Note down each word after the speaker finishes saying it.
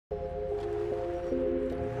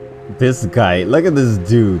This guy, look at this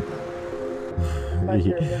dude.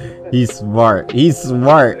 He's smart. He's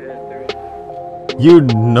smart. You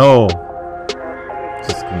know.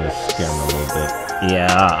 Just gonna scare him a little bit.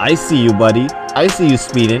 Yeah, I see you, buddy. I see you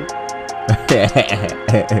speeding.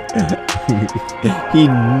 He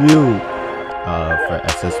knew for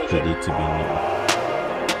SSPD to be new.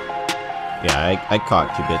 Yeah, I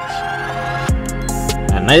caught you, bitch.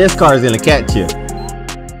 And now this car is gonna catch you.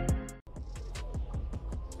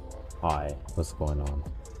 Hi, what's going on?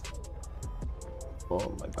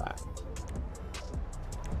 Oh, my back.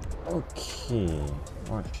 Okay,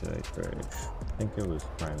 what should I trade? I think it was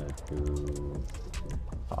trying to do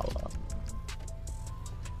Hala.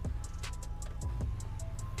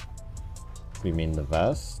 You mean the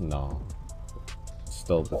vest? No.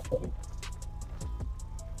 Still the thing.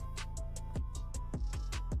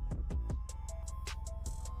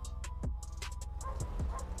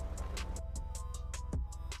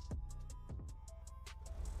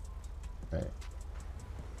 Right.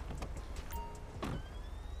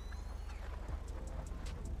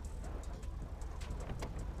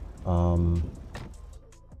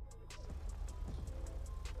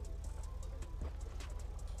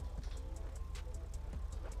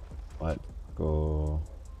 Let's go.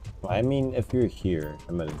 I mean, if you're here,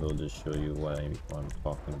 I might as well just show you what I'm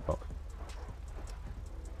talking about.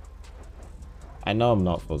 I know I'm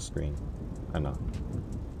not full screen. I know.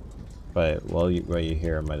 But while you're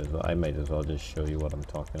here, I might as well just show you what I'm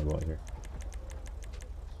talking about here.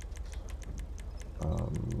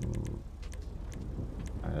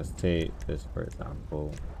 Let's take this for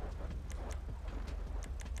example.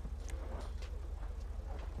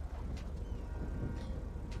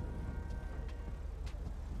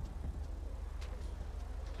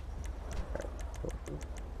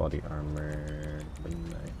 Body armor,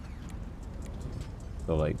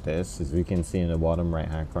 so like this, as we can see in the bottom right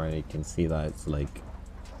hand corner, you can see that it's like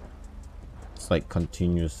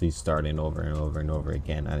continuously starting over and over and over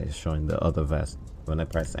again, and it's showing the other vest. When I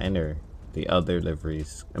press enter, the other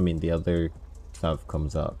liveries, I mean the other stuff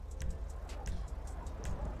comes up.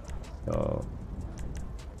 So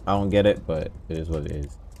I don't get it, but it is what it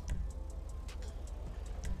is.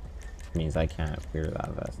 It means I can't wear that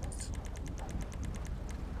vest.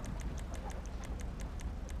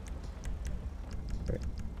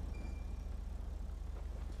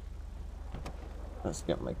 Let's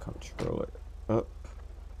get my controller up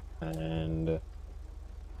and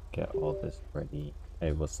get all this ready.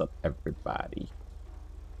 Hey, what's up, everybody?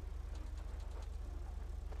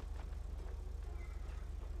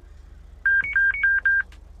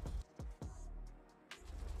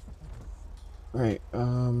 Right,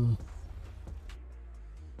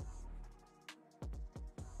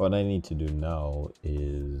 what I need to do now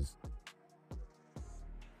is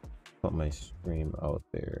put my stream out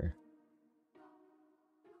there,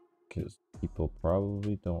 because people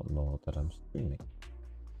probably don't know that I'm streaming.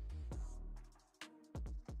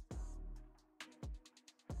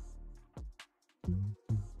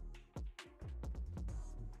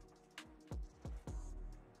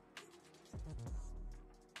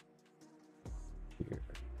 Here.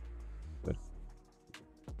 Good.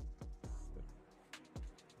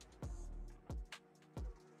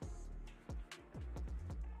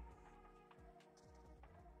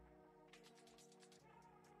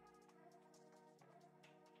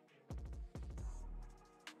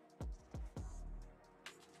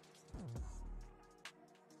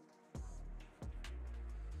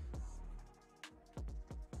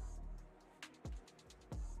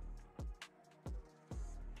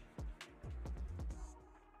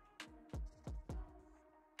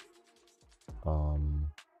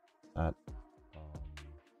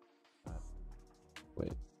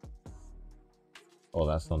 Wait. Oh,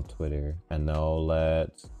 that's on Twitter. And now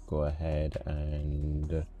let's go ahead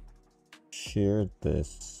and share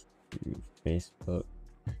this to Facebook.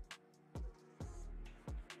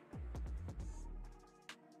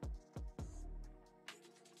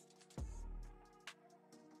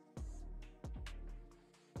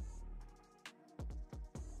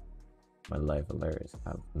 My live alerts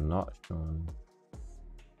have not shown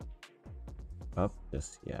up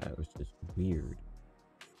just yet, which is weird.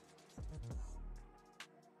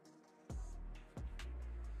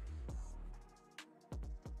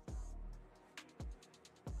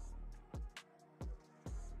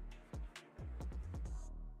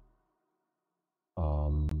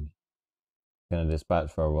 Gonna dispatch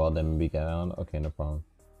for a while, then maybe get on. Okay, no problem.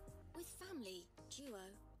 With family, duo,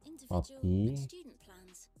 individual, and student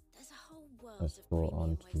plans, there's a whole world. Let's go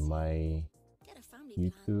on to my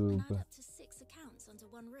YouTube. Add up to 6 accounts under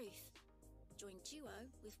one roof. Join duo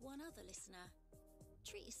with one other listener.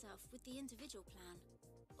 Treat yourself with the individual plan,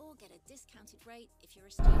 or get a discounted rate if you're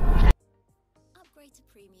a student. Upgrade to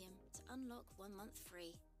premium to unlock 1 month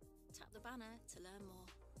free. Tap the banner to learn more.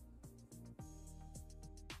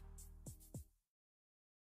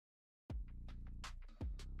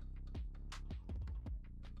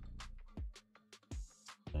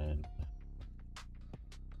 And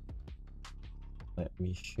let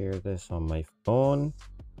me share this on my phone.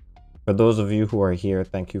 For those of you who are here,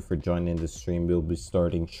 thank you for joining the stream. We'll be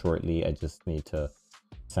starting shortly. I just need to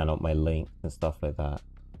send out my link and stuff like that.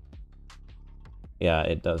 Yeah,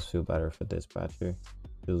 it does feel better for dispatcher.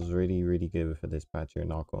 Feels really, really good for dispatcher,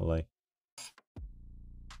 not gonna lie.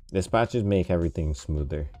 Dispatchers make everything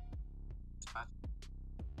smoother.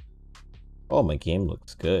 Oh, my game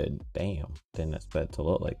looks good. Damn, didn't expect it to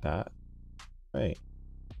look like that. Right.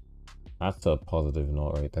 That's a positive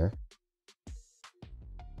note right there.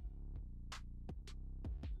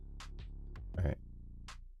 Alright.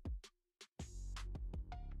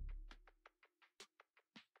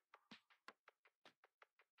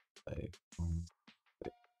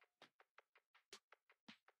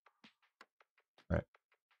 Right.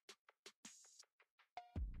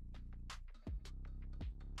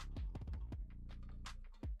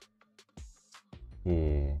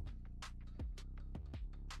 Yeah.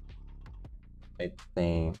 I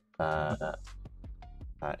think that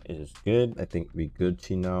is good. I think we're good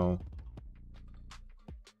to know.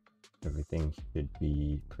 Everything should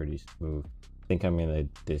be pretty smooth. I think I'm gonna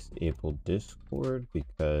disable Discord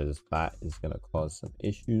because that is gonna cause some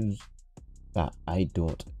issues that I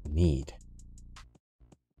don't need.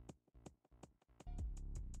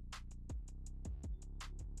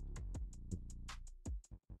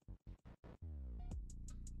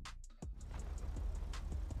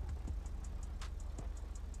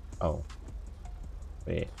 Oh,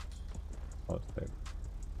 wait. Oh, it's there.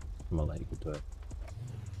 I'm gonna let you do it.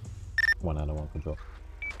 1 out of 1 control.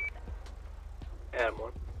 Adam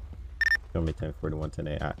 1. Show me 1041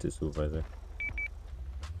 today. Active supervisor.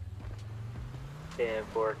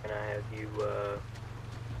 10-4, can I have you,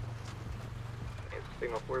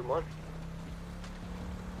 signal 41?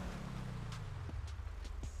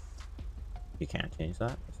 You can't change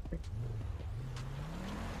that.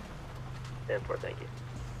 10-4, thank you.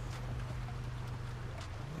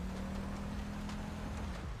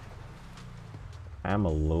 I'm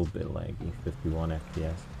a little bit laggy. 51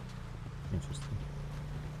 FPS. Interesting.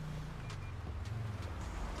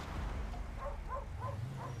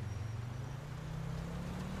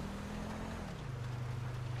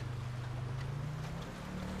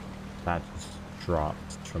 That just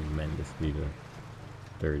dropped tremendously to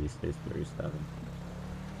 36, 37.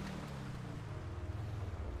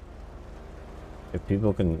 If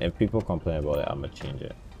people complain about it, I'm gonna change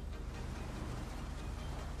it.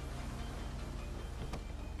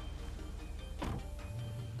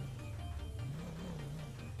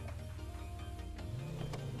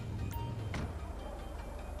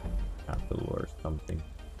 Have to lower something.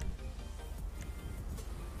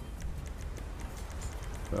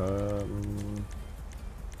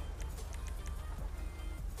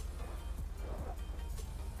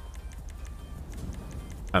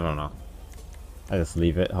 I don't know. I just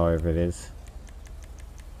leave it however it is.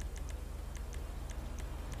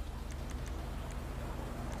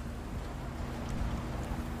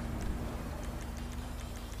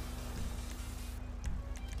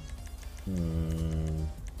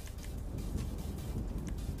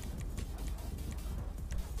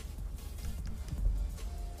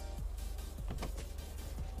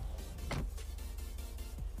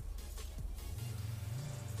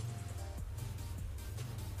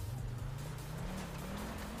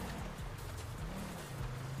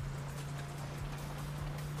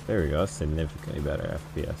 There we go, significantly better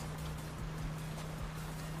FPS.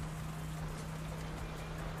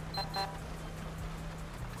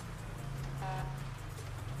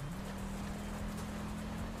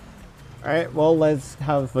 Alright, well, let's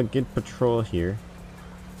have a good patrol here.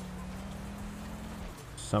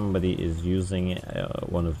 Somebody is using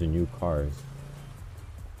one of the new cars.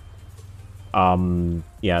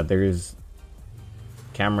 Yeah, there's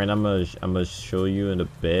Cameron, I'm gonna show you in a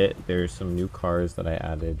bit. There's some new cars that I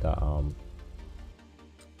added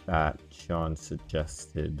that Sean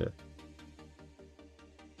suggested.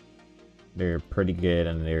 They're pretty good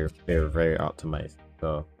and they're very optimized.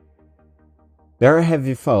 So they're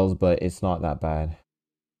heavy files, but it's not that bad.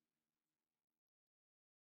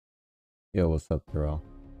 Yo, what's up, Terrell?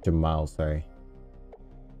 Jamal, sorry.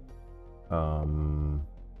 I'm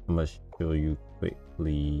gonna show you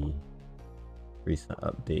quickly recent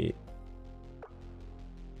update.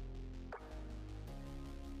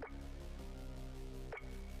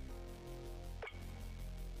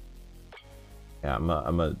 Yeah,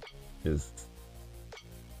 I'm just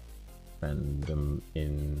send them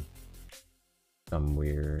in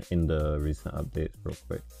somewhere in the recent updates real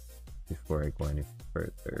quick before I go any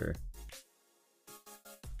further.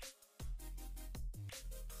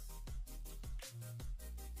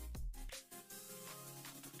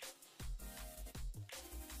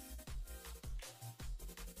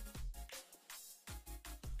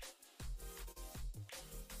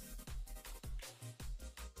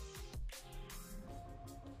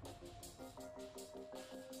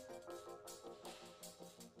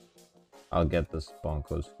 I'll get the spawn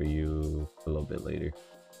codes for you a little bit later.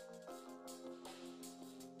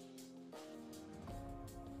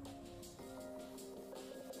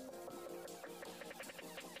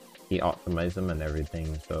 He optimized them and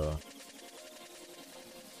everything, so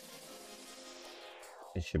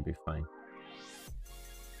it should be fine.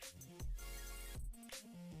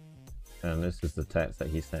 And this is the text that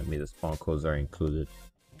he sent me. The spawn codes are included.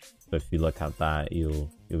 So if you look at that, you'll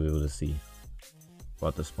be able to see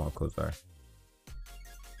what the spawn codes are.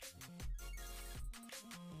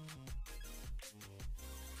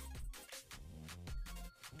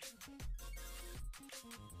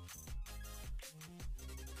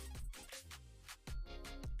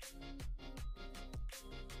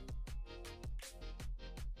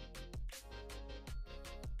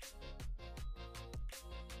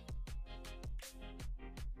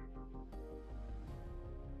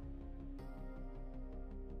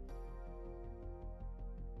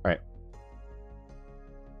 Right.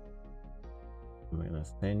 I'm gonna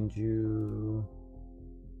send you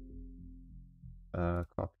a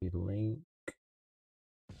copy link.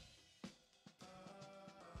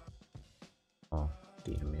 Oh,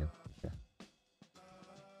 DM you. Okay.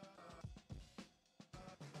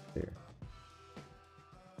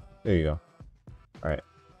 There you go. Alright,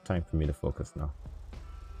 time for me to focus now.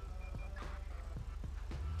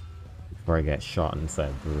 Before I get shot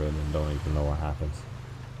inside the room and don't even know what happens.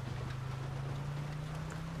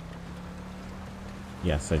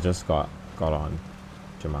 Yes, I just got on,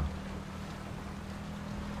 Jamal.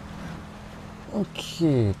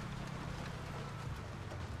 Okay.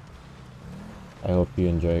 I hope you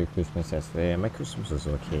enjoy your Christmas yesterday. My Christmas was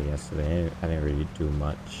okay yesterday. I didn't really do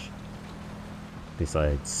much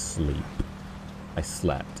besides sleep. I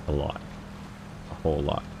slept a lot, a whole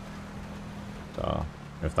lot. So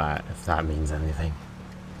if that means anything.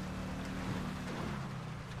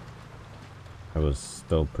 I was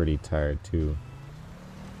still pretty tired too.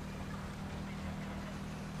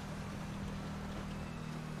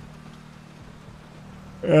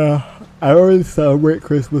 Yeah, I always celebrate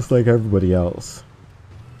Christmas like everybody else.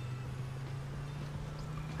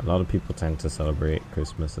 A lot of people tend to celebrate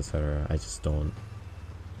Christmas, etc. I just don't.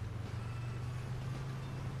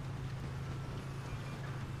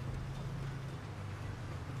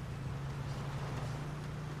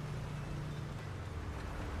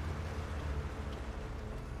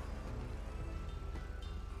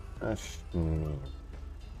 That's me.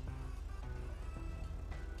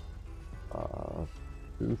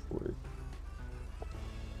 240.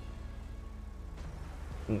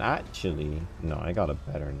 Actually, no, I got a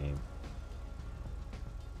better name.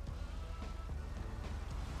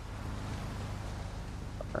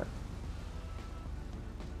 Alright.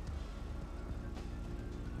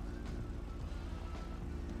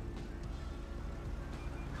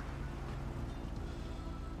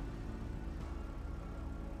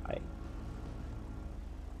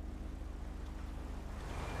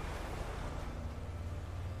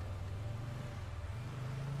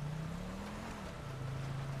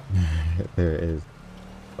 There it is.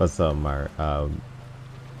 What's up, Mario?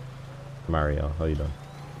 How you doing?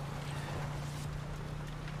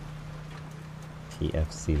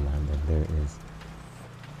 TFC landed. There it is.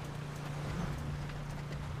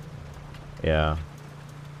 Yeah.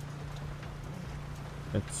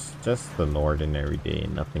 It's just an ordinary day.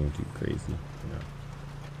 Nothing too crazy, you know.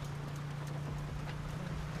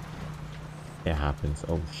 It happens.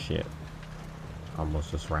 Oh shit.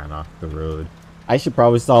 Almost just ran off the road. I should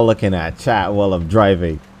probably start looking at chat while I'm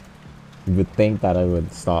driving. You would think that I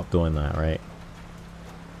would stop doing that, right?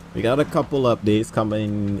 We got a couple updates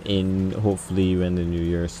coming in, hopefully when the new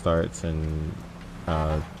year starts, and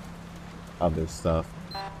other stuff.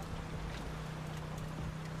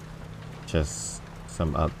 Just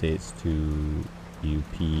some updates to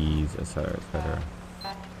UPs, etc, etc.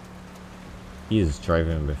 He is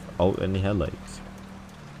driving without any headlights.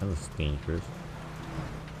 That was dangerous.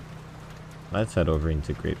 Let's head over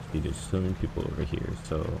into Grapeseed. There's so many people over here,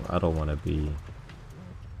 so I don't want to be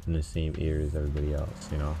in the same area as everybody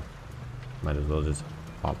else, you know. Might as well just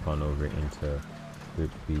hop on over into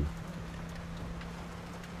Grapeseed.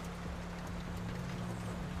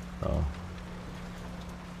 Oh.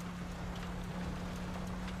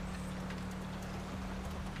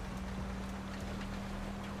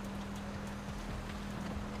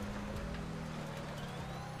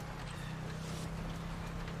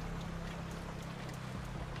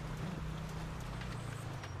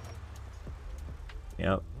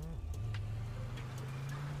 Yep.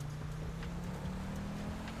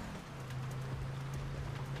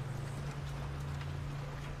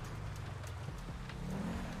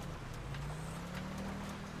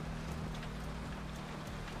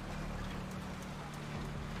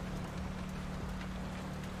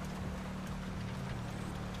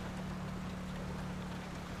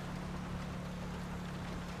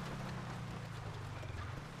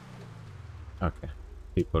 Okay.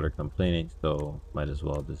 People are complaining, so might as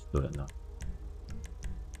well just do it now.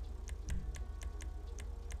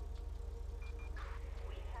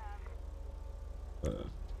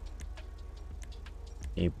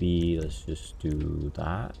 Maybe let's just do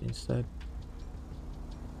that instead.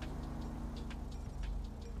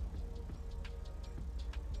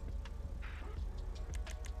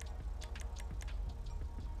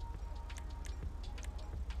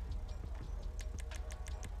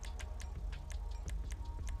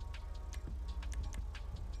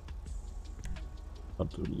 I'll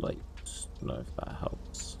do lights. Don't know if that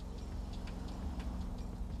helps.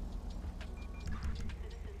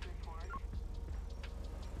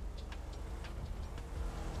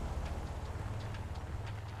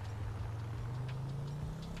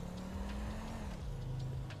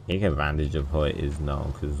 Take advantage of how it is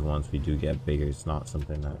now, because once we do get bigger, it's not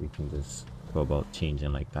something that we can just go about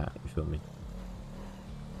changing like that. You feel me?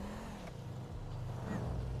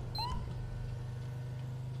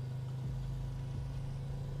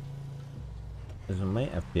 Is my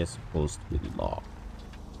FPS supposed to be locked?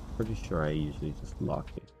 Pretty sure I usually just lock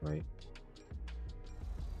it, right?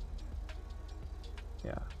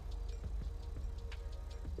 Yeah.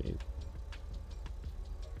 Okay.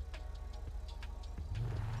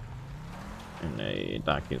 And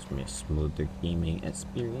that gives me a smoother gaming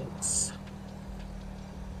experience.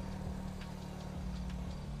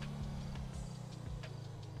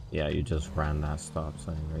 Yeah, you just ran that stop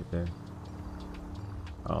sign right there.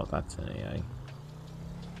 Oh, that's an AI.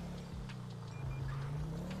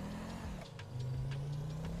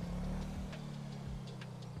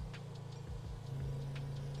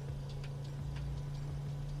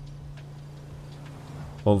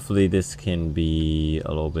 Hopefully this can be a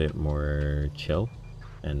little bit more chill,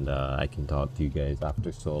 and I can talk to you guys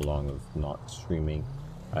after so long of not streaming.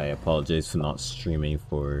 I apologize for not streaming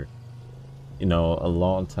for, you know, a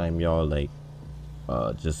long time, y'all. Like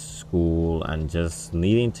just school and just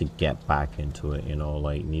needing to get back into it, you know,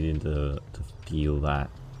 like needing to feel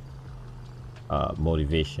that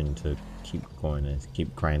motivation to keep going and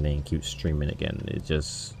keep grinding, keep streaming again. It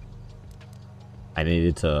just, I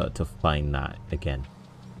needed to find that again.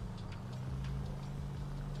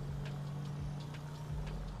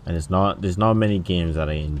 And there's not many games that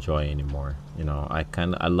I enjoy anymore, you know.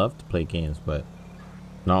 I love to play games, but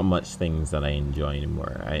not much things that I enjoy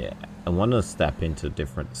anymore. I want to step into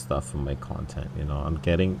different stuff in my content, you know. I'm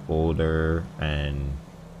getting older, and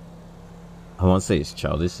I won't say it's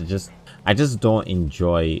childish. It's just, I just don't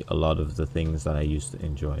enjoy a lot of the things that I used to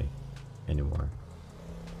enjoy anymore.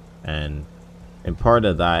 And part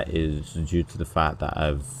of that is due to the fact that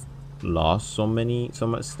I've lost so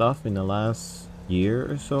much stuff in the last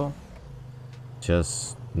year or so,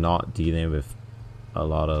 just not dealing with a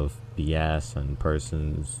lot of BS and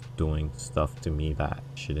persons doing stuff to me that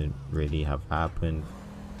shouldn't really have happened.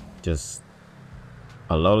 Just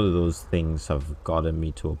a lot of those things have gotten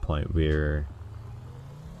me to a point where,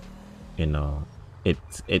 you know,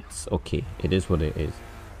 it's okay, it is what it is.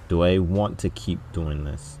 Do I want to keep doing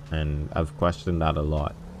this? And I've questioned that a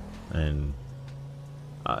lot, and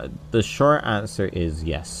the short answer is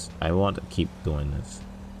yes, I want to keep doing this,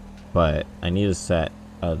 but I need to set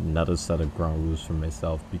another set of ground rules for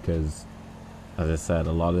myself, because as I said,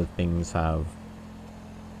 a lot of things have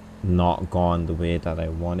not gone the way that I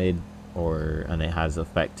wanted, and it has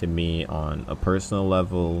affected me on a personal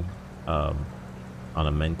level, on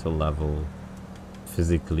a mental level,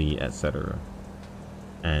 physically, etc.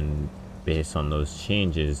 And based on those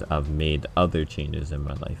changes, I've made other changes in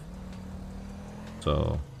my life.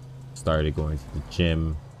 So started going to the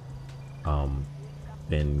gym,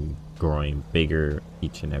 been growing bigger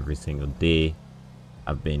each and every single day.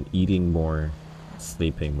 I've been eating more,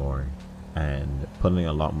 sleeping more, and putting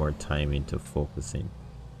a lot more time into focusing.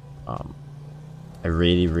 I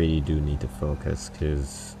really do need to focus,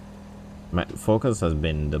 because my focus has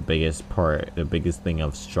been the biggest thing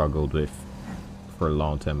I've struggled with for a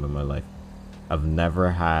long time in my life. I've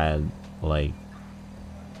never had like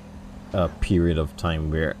a period of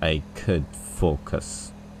time where I could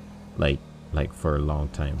focus like for a long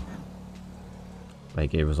time.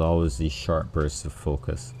 Like it was always these short bursts of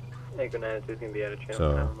focus. Hey, good night. It's gonna be out of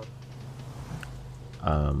channel.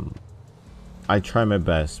 So I try my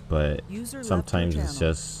best, but sometimes it's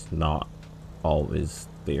just not always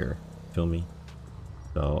there. Feel me?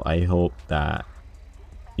 So I hope that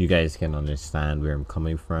you guys can understand where I'm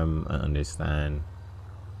coming from and understand,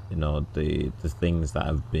 you know, the things that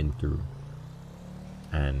I've been through.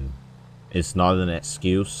 And it's not an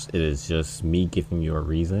excuse, it is just me giving you a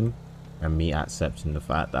reason and me accepting the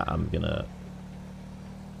fact that I'm gonna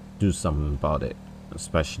do something about it,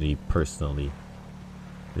 especially personally.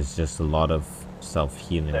 There's just a lot of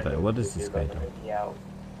self-healing. But what is this guy doing? Yeah,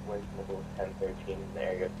 with 1013 in the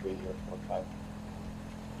area 3045.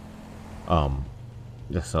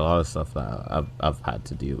 Just a lot of stuff that I've had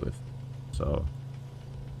to deal with. So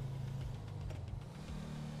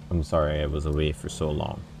I'm sorry I was away for so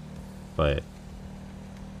long, but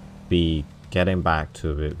be getting back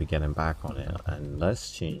to it, be getting back on it, and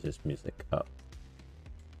let's change this music up.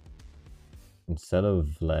 Instead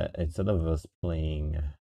of us playing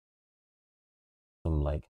some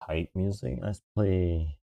like hype music, let's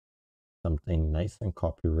play something nice and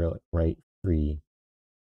copyright free.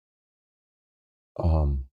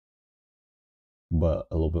 But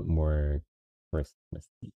a little bit more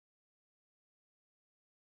Christmassy.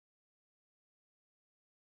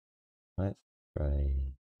 Let's try.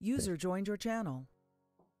 User joined your channel.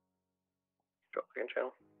 Drop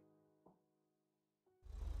channel.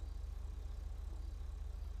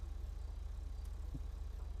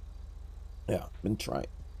 Yeah, I'm trying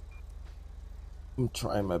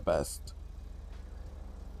my best.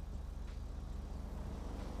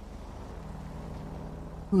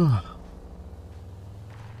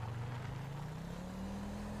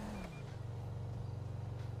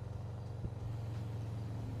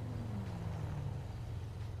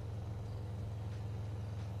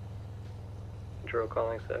 Control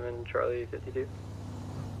calling 7 Charlie 52.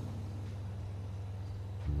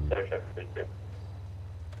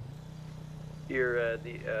 You're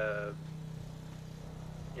the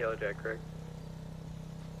Yellow Jack, correct?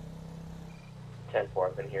 10-4,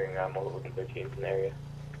 I've been hearing multiple 13s in the area.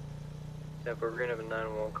 10-4, we're gonna have a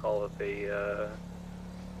 911 call of a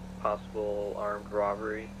possible armed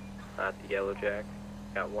robbery at the Yellow Jack.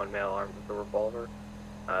 Got one male armed with a revolver.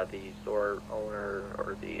 The store owner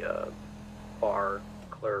or the bar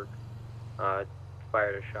clerk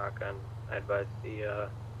fired a shotgun. I advised the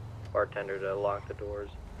bartender to lock the doors.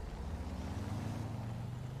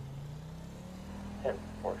 10-4,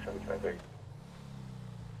 show me 23.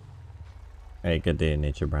 Hey, good day,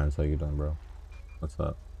 Nature Brands. How you doing, bro? What's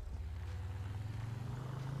up?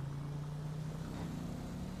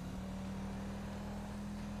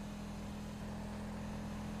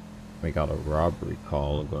 We got a robbery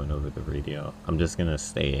call going over the radio. I'm just gonna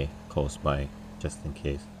stay close by, just in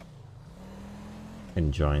case.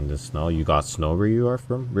 Enjoying the snow. You got snow where you are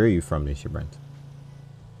from? Where are you from, Nature Brands?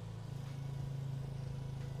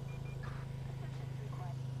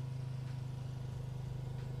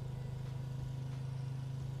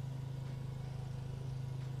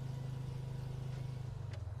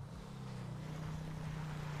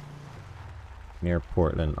 Near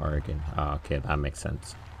Portland, Oregon. Ah, okay, that makes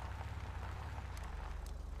sense.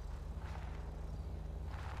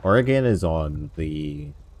 Oregon is on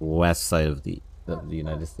the west side of the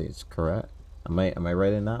United States, correct? Am I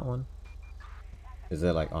right in that one? Is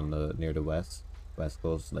it like on the near the west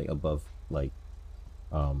coast, like above like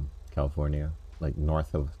California, like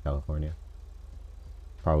north of California?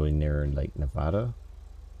 Probably near like Nevada.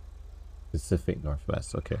 Pacific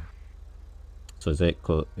Northwest. Okay. So is it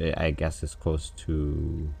close? I guess it's close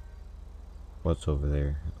to what's over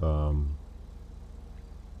there.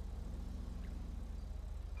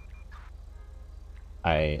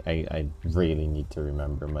 I really need to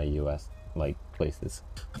remember my US like places.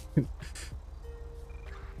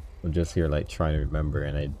 I'm just here like trying to remember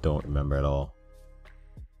and I don't remember at all.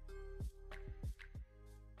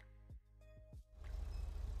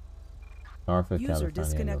 North of User California,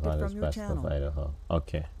 disconnected Nevada's from your west of channel. Idaho.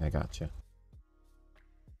 Okay, I gotcha.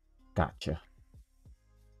 Gotcha.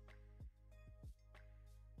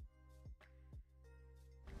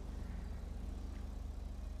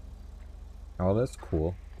 Oh, that's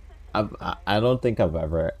cool. I don't think I've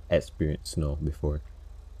ever experienced snow before.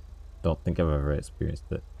 Don't think I've ever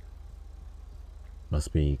experienced it.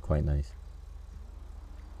 Must be quite nice.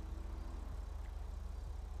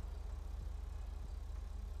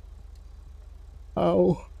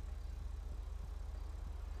 Oh.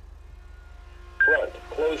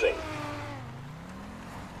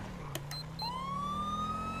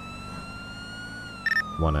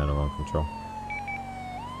 1 out of 1 control.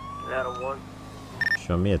 Out of 1.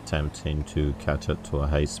 Show me attempting to catch up to a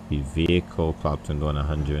high-speed vehicle, clocked in going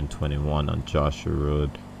 121 on Joshua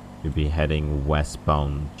Road. You'll be heading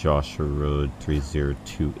westbound Joshua Road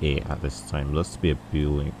 3028 at this time. Looks to be a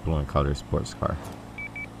blue and color sports car.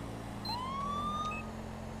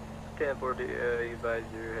 1040, you advise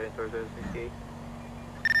you're heading towards 68.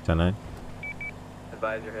 10-9.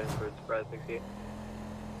 Advise you're heading towards 68.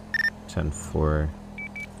 10-4.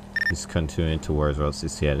 He's continuing towards Route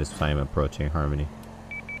 60 at this time, approaching Harmony.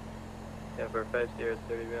 Yeah, for 50, 30,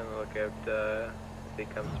 be on the lookout if he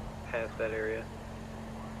comes past that area.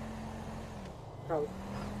 Probably.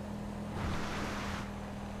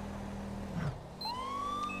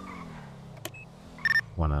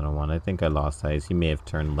 One out of 1. I think I lost eyes. He may have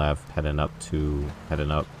turned left, heading up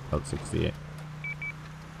Route 68.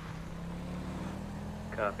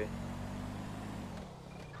 Copy.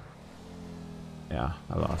 Yeah,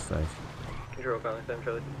 I lost eyes. Control calling 7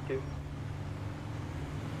 Charlie 52.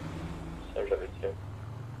 7 Charlie 52.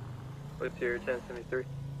 What's your 1073?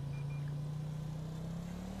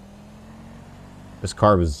 This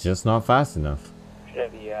car was just not fast enough. Should I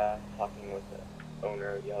be talking with the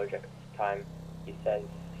owner of Yellow Jacket at the time? He says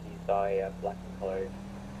he saw a black and colored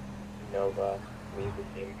Nova leave the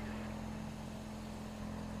scene.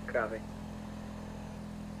 Copy.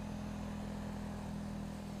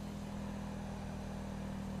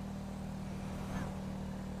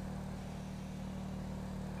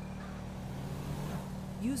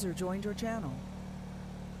 User joined your channel.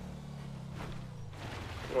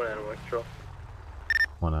 1 out of 1 control.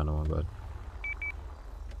 1 out of 1, bud.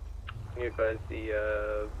 Can you advise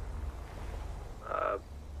the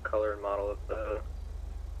color and model of the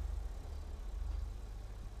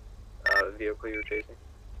vehicle you were chasing?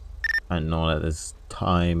 I don't know at this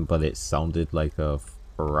time, but it sounded like a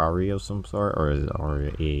Ferrari of some sort,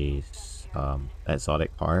 or a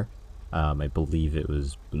exotic car. I believe it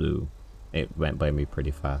was blue. It went by me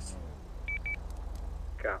pretty fast.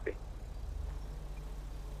 Copy.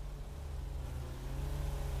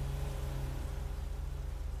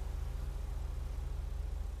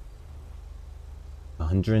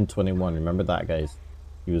 $121. Remember that, guys?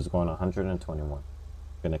 He was going 121. I'm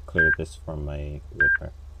gonna clear this from my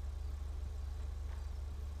radar.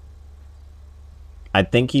 I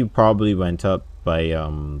think he probably went up by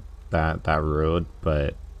that road,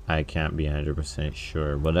 but I can't be 100%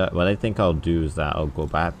 sure. What I think I'll do is that I'll go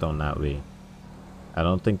back down that way. I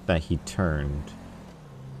don't think that he turned.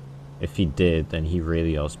 If he did, then he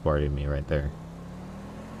really outsmarted me right there.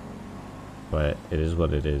 But it is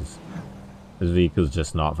what it is. This vehicle's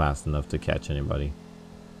just not fast enough to catch anybody.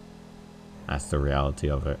 That's the reality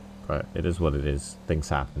of it. But it is what it is. Things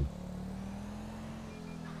happen.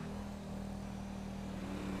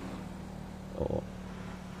 So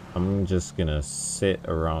I'm just gonna sit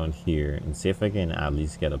around here and see if I can at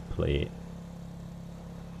least get a plate.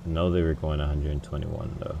 I know they were going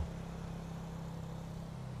 121 though.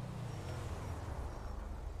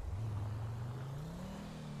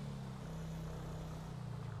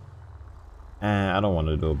 I don't want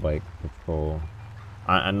to do a bike patrol.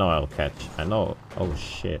 I know I'll catch. I know. Oh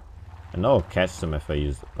shit. I know I'll catch them if I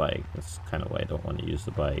use the bike. That's kind of why I don't want to use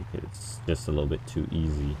the bike. It's just a little bit too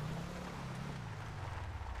easy.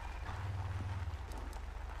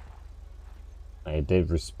 I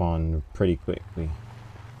did respond pretty quickly.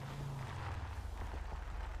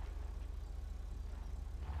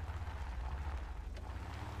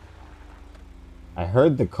 I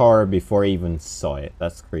heard the car before I even saw it.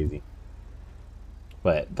 That's crazy.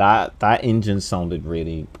 But that engine sounded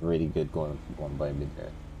really good going by me there.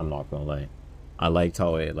 I'm not gonna lie. I liked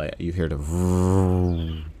how it, like, you hear the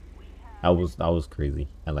vroom. That was crazy.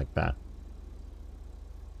 I like that.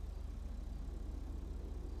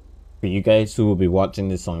 For you guys who will be watching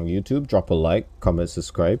this on YouTube, drop a like, comment,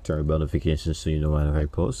 subscribe, turn on notifications so you know when I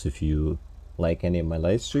post. If you like any of my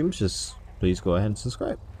live streams, just please go ahead and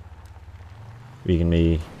subscribe. We can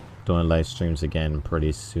be doing live streams again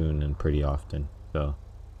pretty soon and pretty often. So,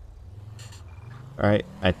 alright,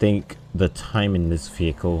 I think the time in this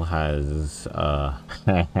vehicle has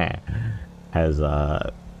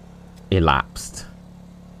elapsed.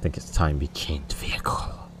 I think it's time we change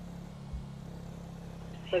vehicle.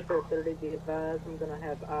 Sector 30, be advised, I'm gonna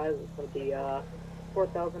have eyes. It's gonna be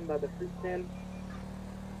 4,000 by the fruit stand.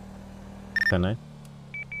 10-9.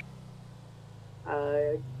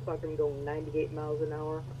 Fucking going 98 miles an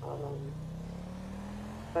hour.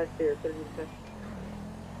 5 stair 30 seconds.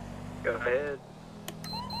 Go ahead.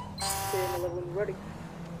 Steering level when you're ready.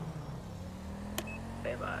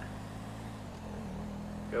 Stand by.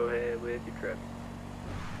 Go ahead with your trip.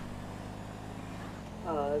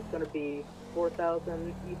 It's going to be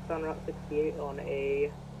 4,000 eastbound Route 68 on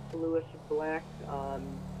a bluish black,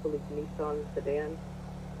 believe Nissan sedan.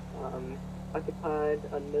 Occupied,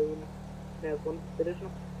 unknown, has one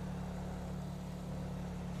additional.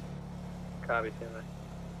 Copy, standby.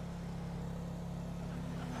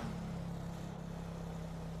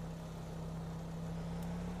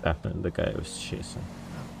 Definitely the guy I was chasing.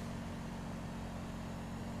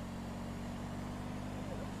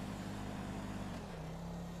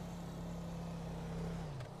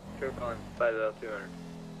 True calling 5,200.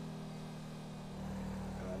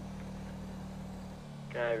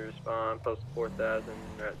 Can I respond? Post 4,000,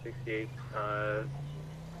 Route 68,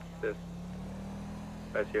 this,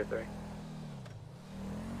 503.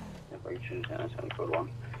 Reaching 10 code 1.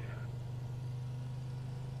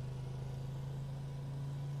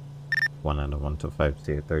 191 to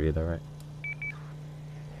 5030, that right?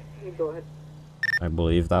 You go ahead. I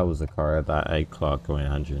believe that was a car that I clocked going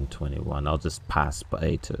 121. I'll just pass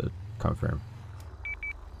by to confirm.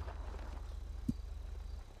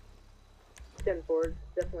 10-4,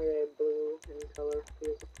 definitely a blue in color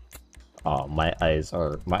vehicle. Oh, my eyes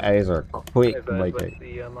are quick. Advise, Like what's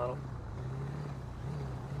the model?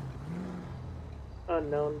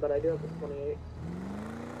 Unknown, but I do have a 28.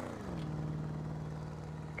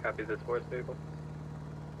 Copy the sports vehicle.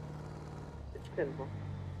 It's 10-4.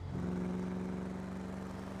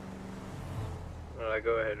 Well, I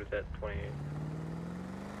go ahead with that 28.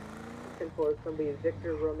 10-4 is going to be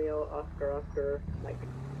Victor, Romeo, Oscar, Oscar, Mike.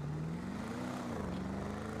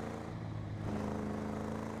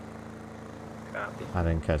 Copy. I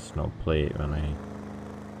didn't catch no plate when I.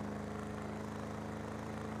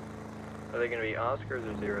 Are they going to be Oscars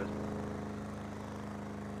or zeros?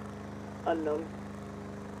 Unknown.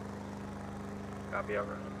 Copy,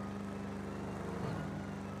 over.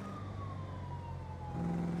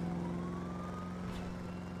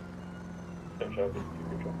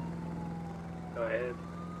 Go ahead.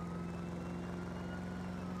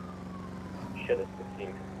 Shit, it's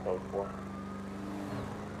 15, code 4.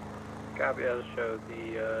 Copy, I'll show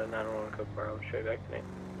the 911 code 4. I'll show you back to me.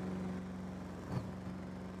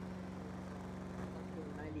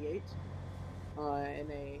 98. In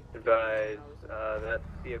a... Advise, that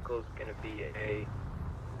vehicle is going to be a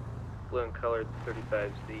blue and colored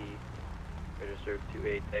 35Z, registered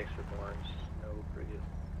 28 extra orange, no previous.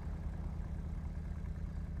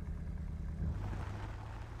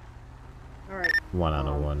 Alright.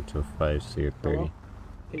 101 to 5030.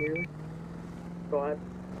 Can you hear me? Go ahead.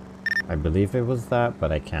 I believe it was that,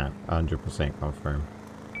 but I can't 100% confirm.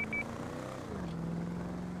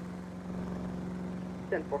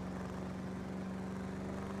 10-4.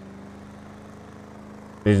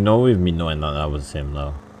 There's no way of me knowing that that was him,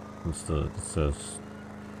 though. It's the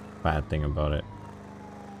bad thing about it.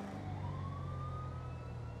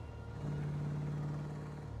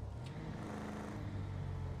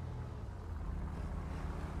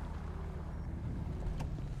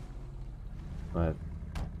 But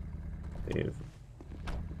Dave,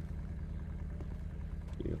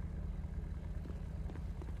 you.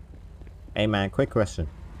 Hey man, quick question.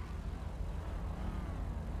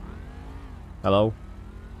 Hello?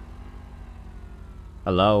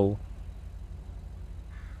 Hello?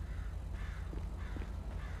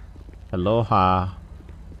 Aloha?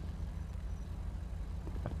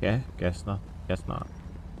 Okay, guess not. Guess not.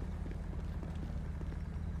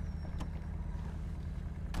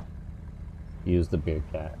 Use the beer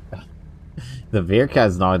cat. The beer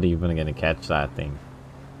cat's not even gonna catch that thing.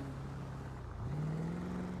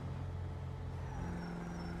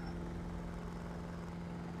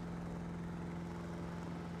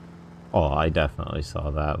 Oh, I definitely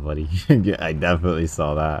saw that, buddy. I definitely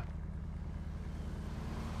saw that.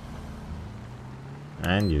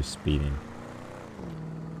 And you're speeding.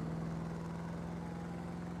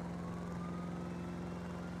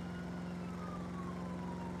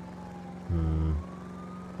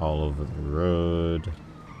 All over the road.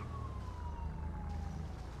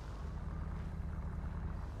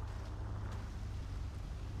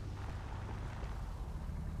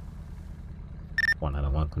 One out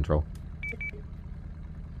of one control.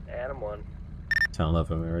 Adam 1.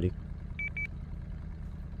 10-11 already.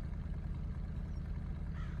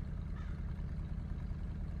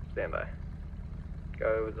 Stand by.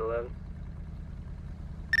 Go with 11.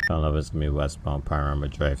 10-11 is gonna be westbound Panorama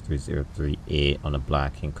Drive 3038 on a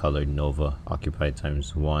black and colored Nova. Occupied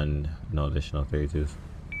 ×1, no additional 32s.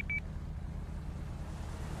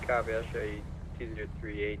 Copy, I'll show you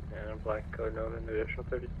 2038 and a black color Nova and additional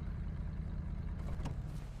 30.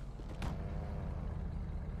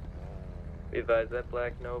 We advise that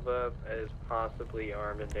Black Nova is possibly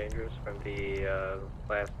armed and dangerous from the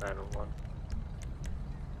last 911.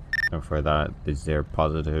 And for that, is there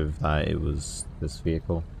positive that it was this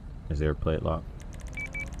vehicle? Is there a plate lock?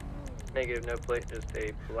 Negative, no plate, just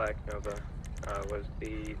a Black Nova was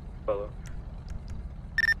the Polo.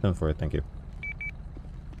 10-4, thank you.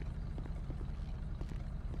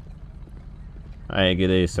 Alright, good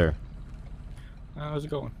day, sir. How's it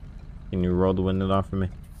going? Can you roll the window down for me?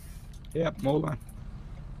 Yep, hold on.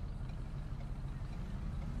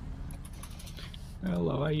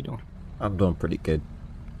 Hello, how you doing? I'm doing pretty good.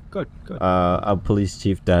 Good, good. I'm Police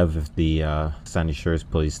Chief Dev of the Sandy Shores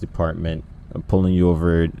Police Department. I'm pulling you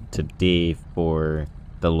over today for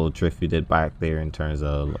the little drift you did back there in terms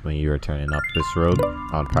of when you were turning up this road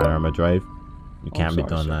on Panorama Drive. You can't be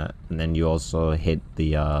doing that. And then you also hit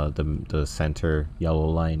the center yellow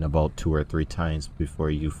line about 2 or 3 times before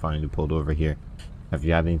you finally pulled over here. Have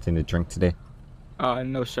you had anything to drink today?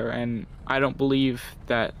 No, sir. And I don't believe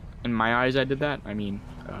that in my eyes I did that. I mean,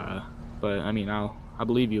 but I mean, I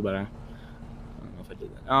believe you, but I don't know if I did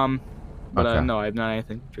that. But okay. No, I have not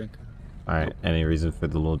anything to drink. All right. Nope. Any reason for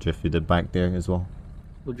the little drift you did back there as well?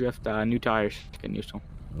 Little drift. New tires. Getting used to them.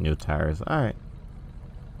 New tires. All right.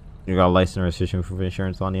 You got a license and registration for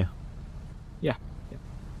insurance on you? Yeah.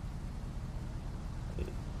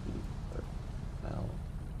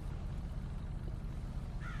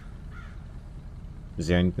 Is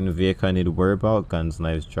there anything in the vehicle I need to worry about? Guns,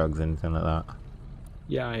 knives, drugs, anything like that?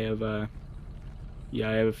 Yeah, I have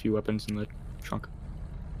a few weapons in the trunk.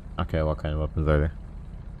 Okay, what kind of weapons are there?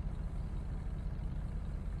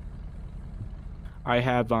 I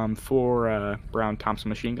have 4 Brown Thompson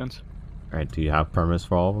machine guns. Alright, do you have permits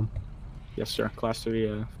for all of them? Yes, sir. Class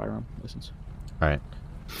 3 firearm license. Alright.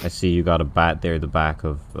 I see you got a bat there at the back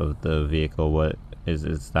of the vehicle. What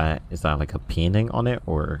is that? Is that like a painting on it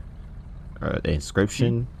or an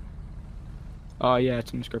inscription? Oh, yeah,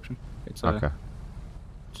 it's an inscription. It's okay.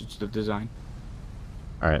 It's the design.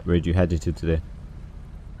 Alright, where'd you head to today?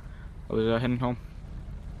 I was heading home.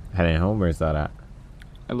 Heading home? Where's that at?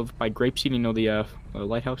 I live by Grapeseed, you know the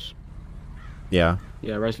lighthouse? Yeah.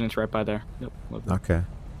 Yeah, residence right by there. Yep. Okay.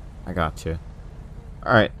 I got you.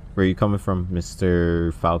 Alright, where are you coming from?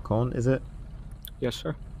 Mr. Falcone, is it? Yes,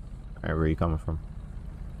 sir. Alright, where are you coming from?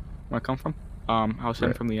 Where I come from? I was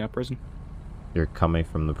heading from the prison. You're coming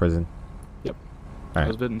from the prison? Yep. All I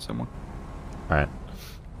was visiting someone. Alright.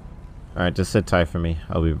 Alright, just sit tight for me.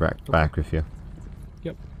 I'll be back with you.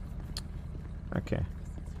 Yep. Okay.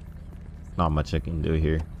 Not much I can do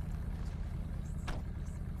here.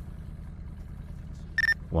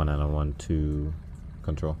 1 out of 1 to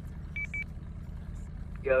control.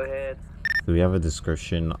 Go ahead. Do we have a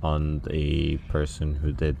description on the person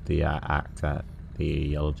who did the act at the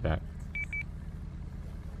Yellow Jack?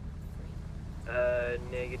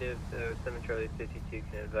 Negative. 7 Charlie 52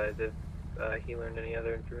 can advise if he learned any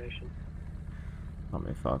other information.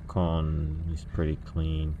 Tommy Falcone, he's pretty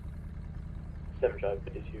clean. 7 Charlie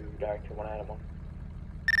 52, Director 1 out of 1.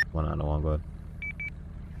 1 out of 1, go ahead.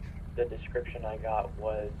 The description I got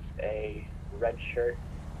was a red shirt,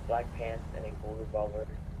 black pants, and a gold revolver.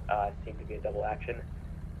 Seemed to be a double action.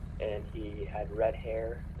 And he had red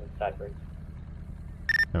hair with sideburns.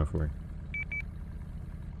 Go for it.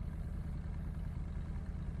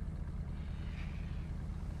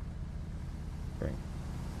 Okay.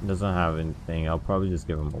 Doesn't have anything. I'll probably just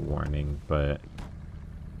give him a warning, but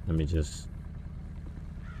let me just...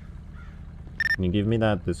 Can you give me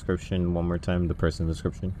that description one more time, the person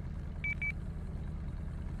description?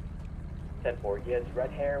 10-4. He has red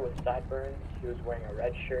hair with sideburns. He was wearing a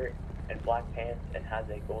red shirt and black pants and has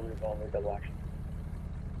a gold revolver double action.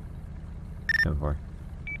 10-4.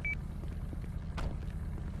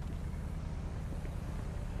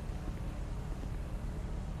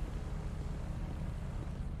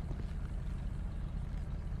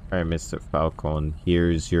 Alright, Mr. Falcone,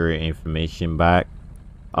 here's your information back.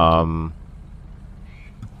 Can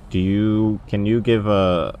you give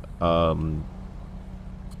a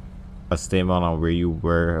statement on where you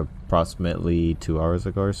were approximately 2 hours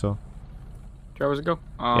ago or so? 2 hours ago?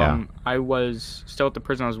 Yeah. I was still at the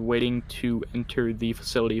prison. I was waiting to enter the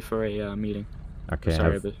facility for a meeting. Okay.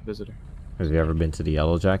 Sorry, the visitor. Have you ever been to the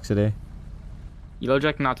Yellow Jack today? Yellow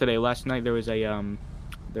Jack, not today. Last night there was a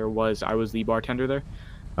I was the bartender there.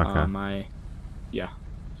 Okay. Yeah.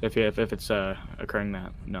 If it's occurring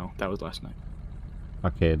that was last night.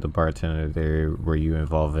 Okay, the bartender there, were you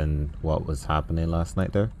involved in what was happening last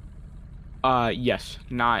night there? Yes,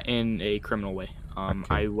 not in a criminal way. Okay.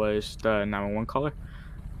 I was the 911 caller.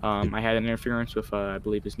 I had an interference with, I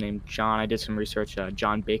believe his name John. I did some research.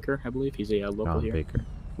 John Baker, I believe. He's a local John here. Baker.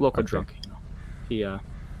 Local Okay. drunk, you know. He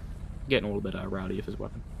getting a little bit rowdy with his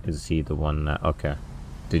weapon. Is he the one that... Okay.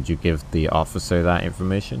 Did you give the officer that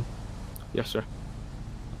information? Yes, sir.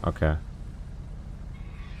 Okay.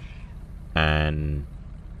 And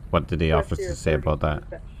what did the officer say about that?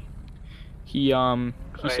 He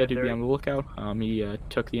said he'd be on the lookout. He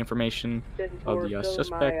took the information of the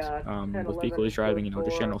suspect, what vehicle he's driving, you know,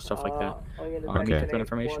 just general stuff like that. He took that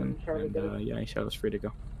information, and yeah, he said I was free to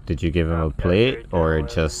go. Did you give him a plate or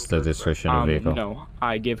just the description of the vehicle? No,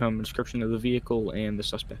 I gave him a description of the vehicle and the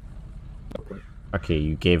suspect. No plate. Okay,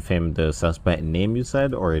 you gave him the suspect name, you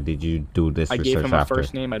said, or did you do this research after? I gave him a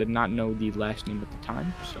first name. I did not know the last name at the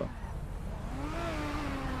time, so.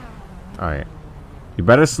 Alright. You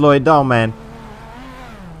better slow it down, man.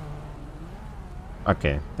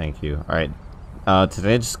 Okay, thank you. Alright.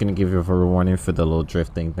 Today I'm just gonna give you a verbal warning for the little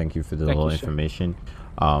drifting. Thank you for the little information.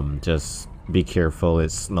 Just be careful.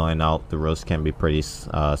 It's snowing out. The roads can be pretty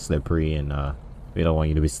slippery, and we don't want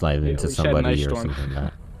you to be sliding into somebody or something like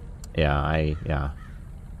that. Yeah,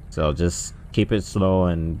 so just keep it slow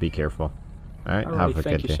and be careful. Alright, have a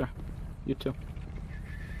good day. Sir. You too.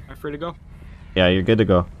 I'm free to go. Yeah, you're good to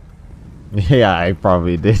go. Yeah, I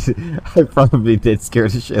probably did. I probably did scare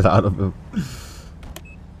the shit out of him.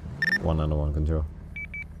 1-on-1 control.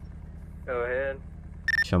 Go ahead.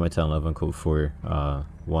 Show me 1011 code 4.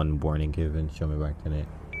 1 warning given. Show me back tonight.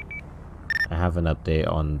 I have an update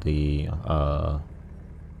on the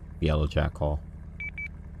Yellow Jack call.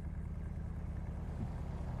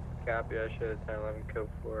 Copy. I should have 1011 code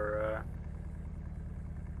 4.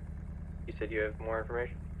 You said you have more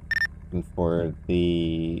information? And for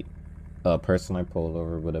the person I pulled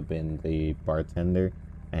over would have been the bartender,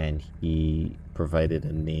 and he provided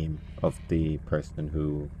a name of the person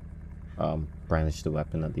who brandished the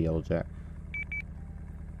weapon at the Yellow Jack.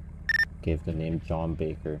 Gave the name John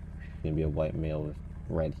Baker. He's gonna be a white male with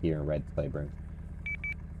red hair and red sideburns.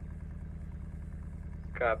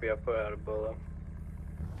 Copy. I'll put out a bolo.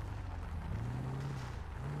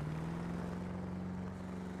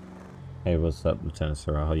 Hey, what's up, Lieutenant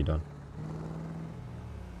Sarah? How you doing?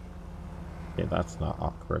 Okay, that's not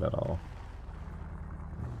awkward at all.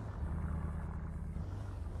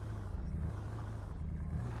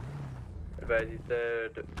 Advise, you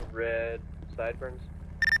said red sideburns?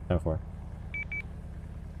 10-4.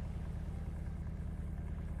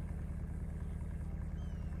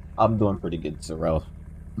 I'm doing pretty good, Sorrel.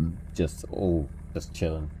 Just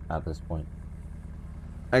chilling at this point.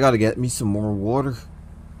 I gotta get me some more water.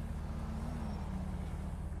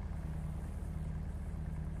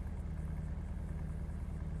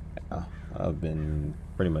 I've been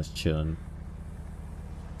pretty much chilling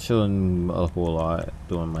a whole lot,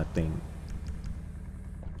 doing my thing.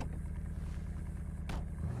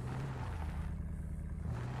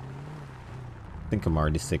 I think I'm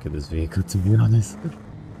already sick of this vehicle, to be honest.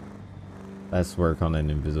 Let's work on an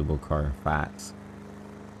invisible car. Facts.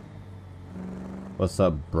 What's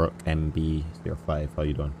up, Brooke MB05? How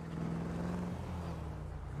you doing?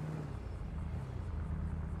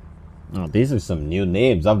 Oh, these are some new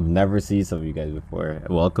names. I've never seen some of you guys before.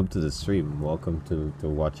 Welcome to the stream. Welcome to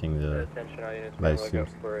watching the attention audience. live Look streams.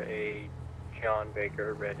 up for a John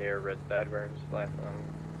Baker, red hair, red sideburns. Last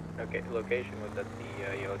okay, location was at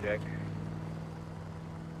the Yellow Jack.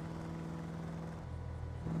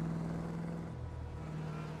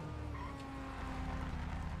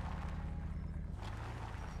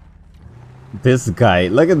 This guy,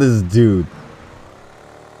 look at this dude.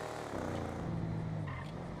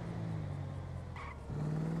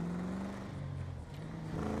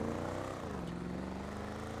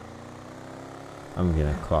 I'm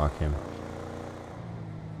gonna clock him.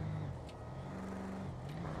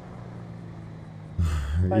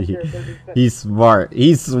 He's smart.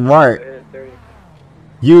 He's smart.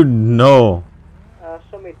 You know.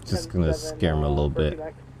 Just gonna scare him a little bit.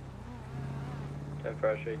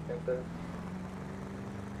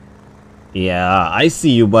 Yeah, I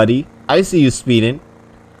see you, buddy. I see you speeding.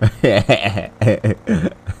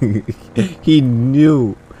 He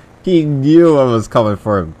knew. He knew I was coming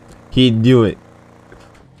for him. He knew it.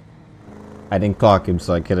 I didn't clock him,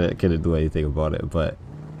 so I couldn't do anything about it, but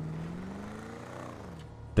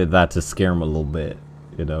did that to scare him a little bit,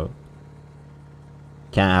 you know.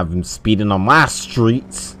 Can't have him speeding on my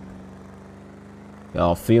streets.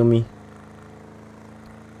 Y'all feel me?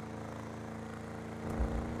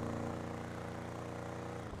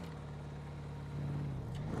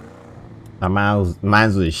 Mine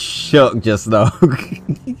was shook just now.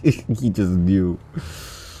 He just knew.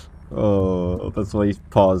 Oh, that's why he's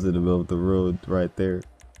paused in the middle of the road right there.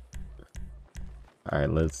 Alright,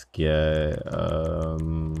 let's get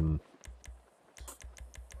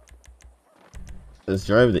Let's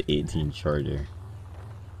drive the 18 Charger.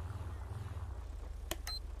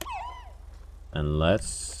 And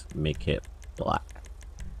let's make it black.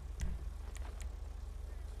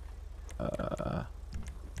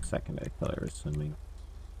 Secondary color, assuming.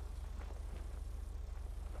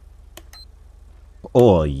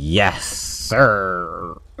 Oh, yes,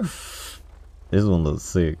 sir. This one looks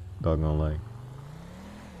sick, not gonna lie.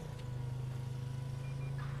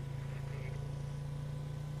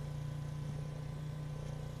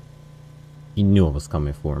 He knew I was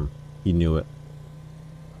coming for him. He knew it.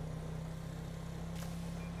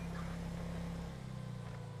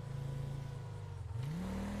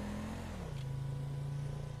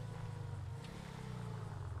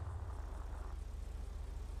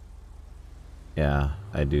 Yeah,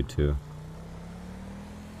 I do too.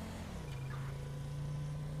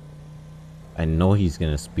 I know he's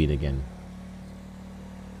gonna speed again.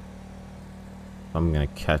 I'm gonna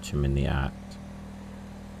catch him in the act.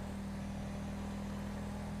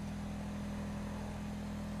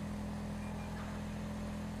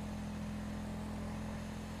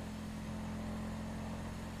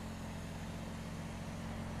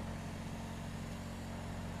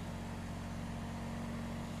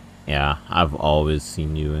 Yeah, I've always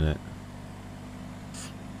seen you in it.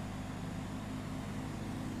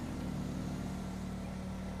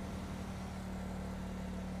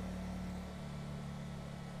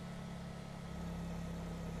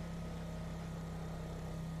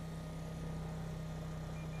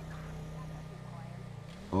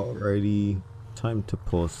 Alrighty, time to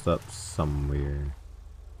post up somewhere.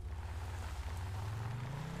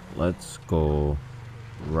 Let's go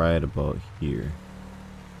right about here.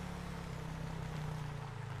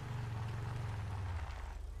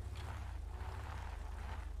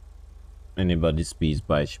 Anybody speeds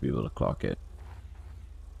by should be able to clock it.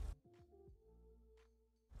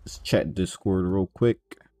 Let's check Discord real quick.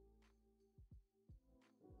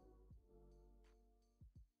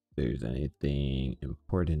 If there's anything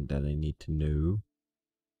important that I need to know.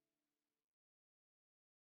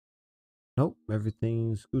 Nope,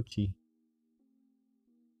 everything's Gucci.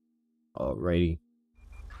 Alrighty.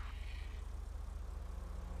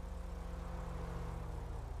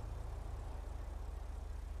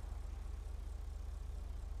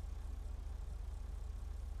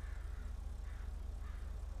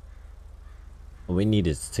 What we need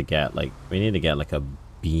is to get like, we need to get like a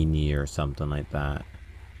beanie or something like that.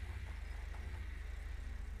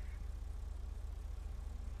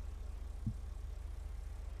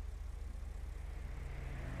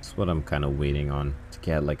 That's what I'm kind of waiting on, to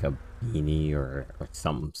get like a beanie or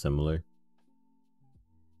something similar.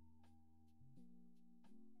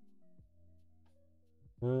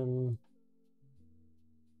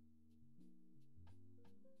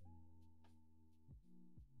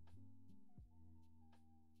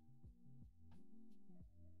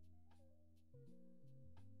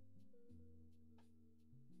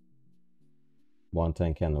 One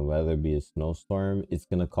time can the weather be a snowstorm? It's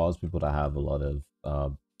gonna cause people to have a lot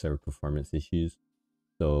of server performance issues.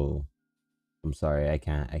 So I'm sorry, I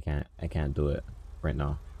can't do it right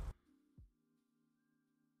now.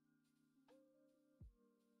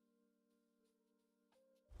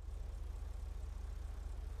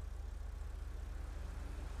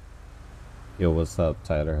 Yo, what's up,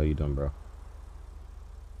 Tyler? How you doing, bro?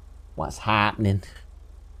 What's happening?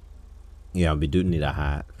 Yeah, we do need a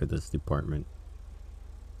hat for this department.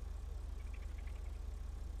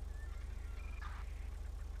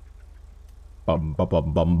 Bum bum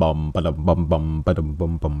bum bum bum bum bum bum bum bum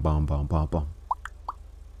bum bum bum bum bum.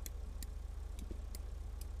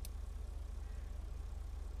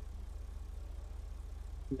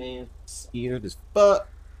 Man, scared as fuck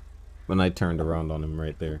when I turned around on him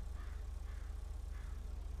right there.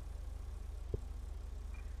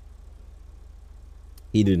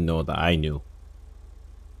 He didn't know that I knew.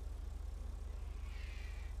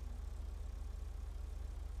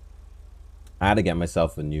 I had to get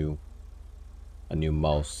myself a new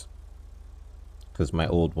mouse because my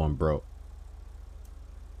old one broke.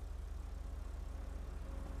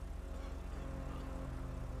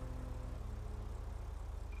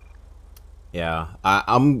 Yeah,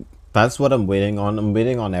 I'm that's what I'm waiting on. I'm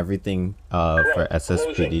waiting on everything for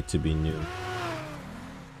SSPD to be new.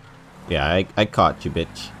 Yeah, I caught you,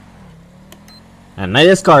 bitch. And now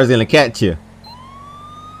this car is gonna catch you.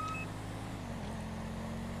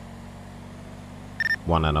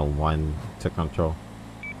 101 to control.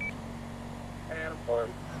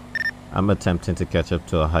 I'm attempting to catch up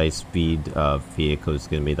to a high-speed vehicle. It's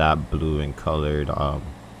gonna be that blue and colored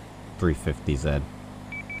 350Z.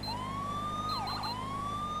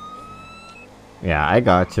 Yeah, I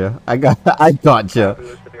gotcha. I gotcha. Copy,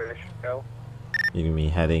 what's the direction? Go. You're gonna be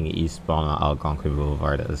heading eastbound on Algonquin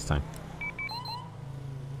Boulevard at this time.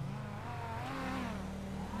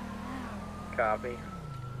 Copy.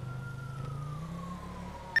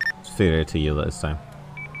 It's fair to you this time.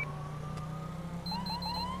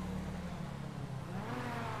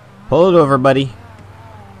 Pull it over, buddy.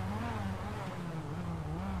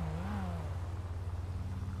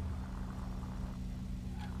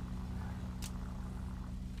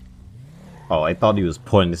 Oh, I thought he was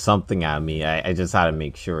pointing something at me. I just had to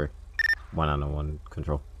make sure. 1-on-1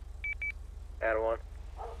 control. Add 1.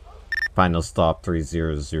 Final stop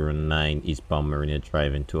 3009 eastbound Marina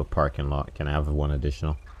Drive into a parking lot. Can I have 1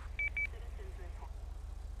 additional?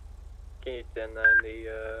 Can you send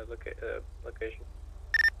the location?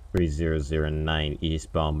 3009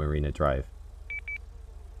 eastbound Marina Drive.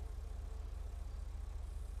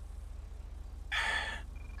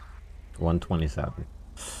 $127.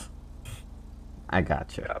 I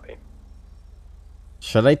gotcha. Copy.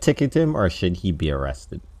 Should I ticket him or should he be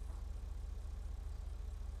arrested?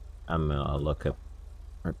 I'm gonna look up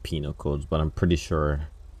our penal codes, but I'm pretty sure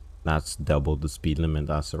that's double the speed limit.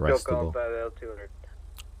 That's arrestable.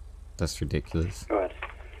 That's ridiculous. Go ahead.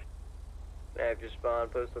 Nav your spawn,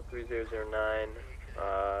 postal 3009,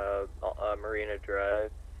 Marina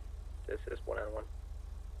Drive. This is 1-on-1.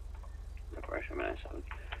 Operation -7.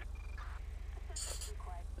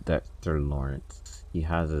 Dexter Lawrence. He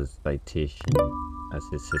has a citation as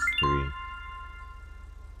his history.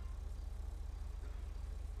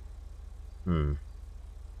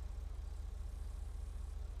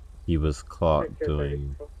 He was caught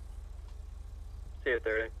doing. See you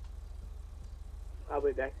 30. I'll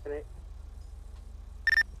be back tonight.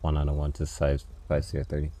 1-on-1 to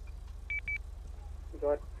 5-0-30. Go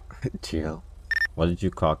ahead. Chill. What did you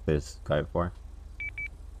cock this guy for?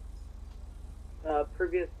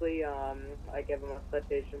 Previously, I gave him a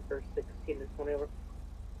citation for 16 to 20 over.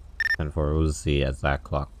 And for what was the exact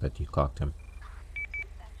clock that you clocked him?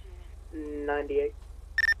 98.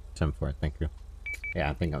 10-4, thank you. Yeah,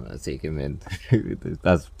 I think I'm gonna take him in.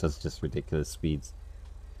 that's just ridiculous speeds.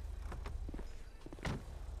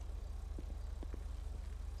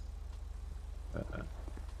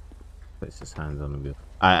 Place his hands on the wheel.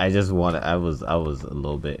 I just wanted. I was a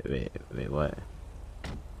little bit. Wait, what?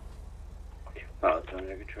 Oh, it's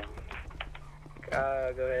under control. Go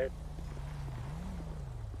ahead.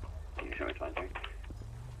 Can you show me 23?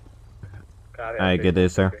 Copy. I get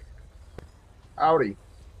this, sir. Howdy.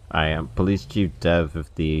 I am Police Chief Dev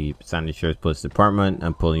of the San Diego Police Department.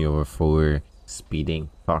 I'm pulling you over for speeding.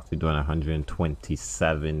 Talk to doing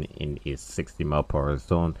 127 in a 60-mile-per-hour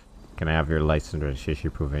zone. Can I have your license, registration,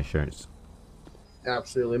 proof of insurance?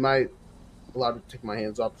 Absolutely. Am I allowed to take my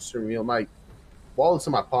hands off the steering wheel? My wallet's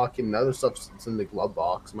in my pocket and other stuff's in the glove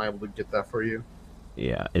box. Am I able to get that for you?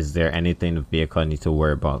 Yeah. Is there anything in the vehicle I need to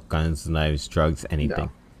worry about? Guns, knives, drugs, anything?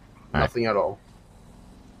 No. Nothing at all.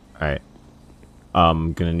 Alright.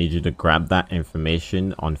 I'm gonna need you to grab that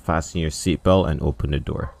information, unfasten your seatbelt, and open the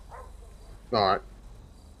door. Alright.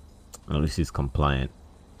 At least he's compliant.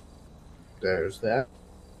 There's that.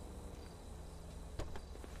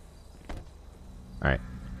 Alright.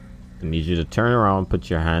 I need you to turn around, put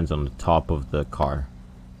your hands on the top of the car.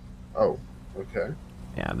 Oh, okay.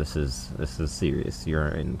 Yeah, this is serious. You're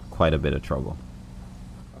in quite a bit of trouble.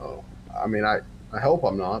 Oh, I mean, I hope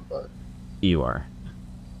I'm not, but... You are.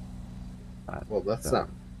 Well, that's not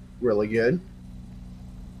really good.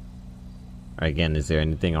 Again, is there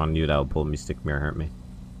anything on you that will pull me, stick me, or hurt me?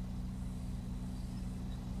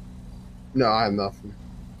 No, I have nothing.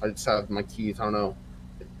 I just have my keys. I don't know.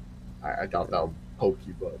 I doubt that'll poke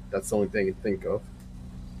you, but that's the only thing I can think of.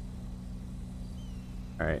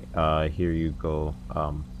 Alright, here you go.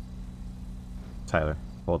 Tyler,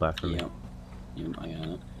 hold that for me. You know, I got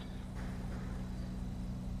it.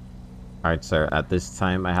 Alright, sir, at this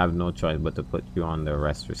time, I have no choice but to put you on the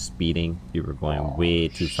arrest for speeding. You were going way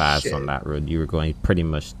too fast on that road. You were going pretty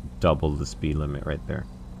much double the speed limit right there.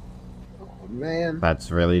 Oh, man.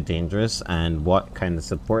 That's really dangerous. And what kind of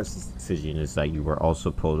supports this decision is that you were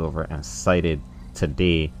also pulled over and cited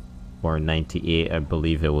today for 98. I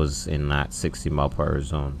believe it was in that 60-mile-per-hour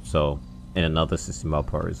zone. So, in another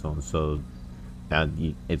 60-mile-per-hour zone. So,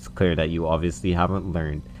 it's clear that you obviously haven't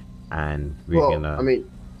learned. And we're gonna... I mean...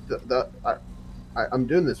 I'm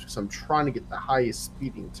doing this because I'm trying to get the highest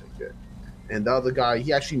speeding ticket, and the other guy,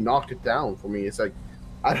 he actually knocked it down for me. It's like,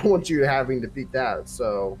 I don't want you having to beat that.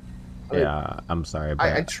 So yeah, I'm sorry.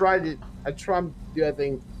 But I tried to do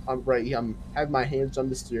everything. I'm right. I'm have my hands on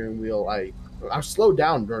the steering wheel. I'm slowed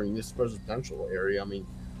down during this residential area. I mean,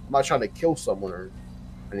 I'm not trying to kill someone or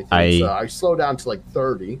anything. So I slow down to like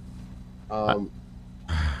 30.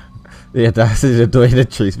 Yeah, that's the way the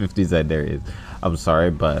 350 said there is. I'm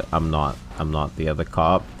sorry, but I'm not the other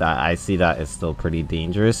cop. That I see that is still pretty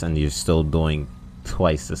dangerous, and you're still doing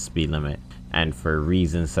twice the speed limit. And for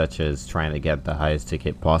reasons such as trying to get the highest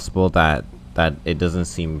ticket possible, that it doesn't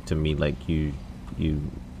seem to me like you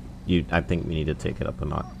I think we need to take it up a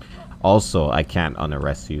notch. Also, I can't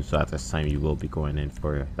unarrest you, so at this time you will be going in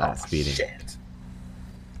for that speeding. Shit.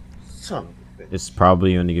 Son of a bitch. It's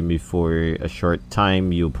probably only gonna be for a short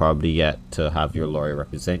time. You'll probably get to have your lawyer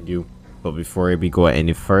represent you. But before we go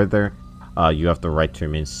any further, you have the right to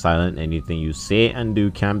remain silent. Anything you say and do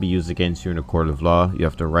can be used against you in a court of law. You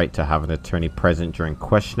have the right to have an attorney present during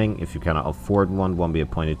questioning. If you cannot afford one be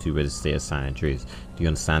appointed to you by the state of San Andreas. Do you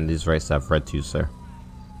understand these rights I've read to you, sir?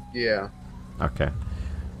 Yeah. Okay.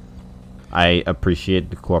 I appreciate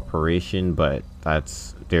the cooperation, but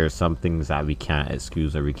there are some things that we can't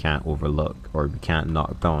excuse or we can't overlook or we can't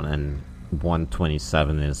knock down, and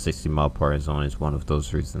 127 in a 60-mile-per-hour zone is one of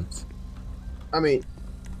those reasons. I mean,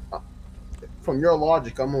 from your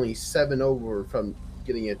logic, I'm only 7 over from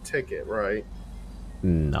getting a ticket, right?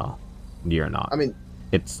 No, you're not. I mean,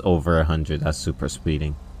 it's over 100. That's super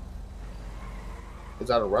speeding. Is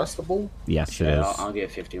that arrestable? Yes, it is. I'll get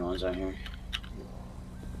 51s out here.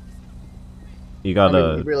 You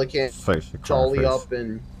gotta. You really can't jolly up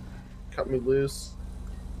and cut me loose.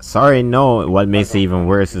 Sorry, no. What makes it even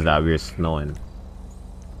worse is that we're snowing.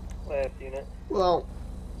 Last unit. Well,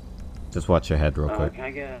 just watch your head real quick. Can I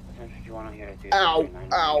get a 1051 on here? Ow!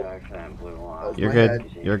 Ow! You're good.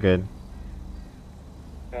 You're good.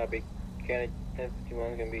 Copy. Can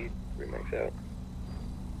 1051 gonna be remax out.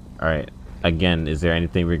 All right. Again, is there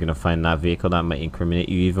anything we're gonna find in that vehicle that might incriminate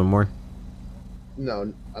you even more?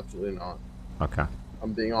 No, absolutely not. Okay.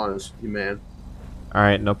 I'm being honest with you, man. All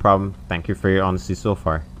right, no problem. Thank you for your honesty so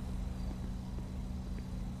far.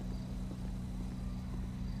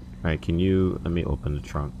 All right, can you let me open the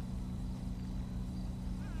trunk?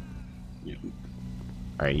 Yeah.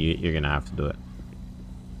 All right, you're gonna have to do it.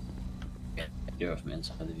 Yeah, do it from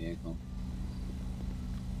inside the vehicle.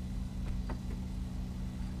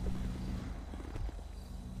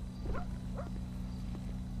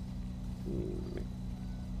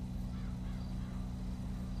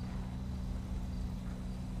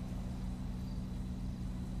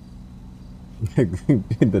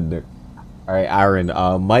 All right, Aaron.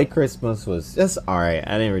 My Christmas was just all right.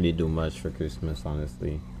 I didn't really do much for Christmas,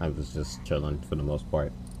 honestly. I was just chilling for the most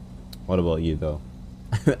part. What about you, though?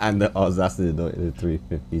 And the audacity to do it in the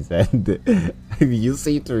 350Z. You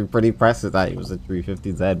seem to be pretty impressed with that it was a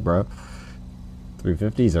 350Z, bro.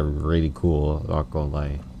 350s are really cool. Not gonna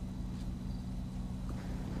lie.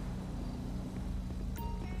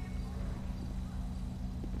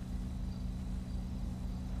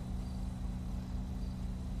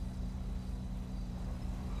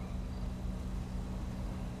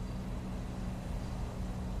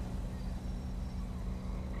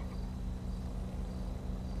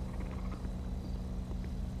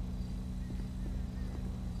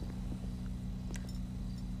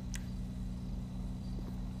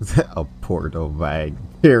 A portal bag.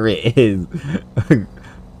 Here it is.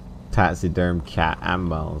 Taxiderm cat and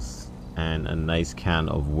mouse. And a nice can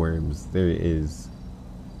of worms. There it is.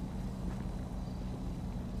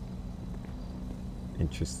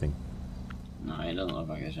 Interesting. No, it doesn't look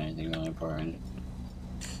like there's anything really important.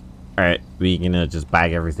 Alright, we're gonna just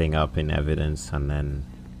bag everything up in evidence and then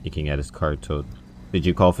you can get his car towed. Did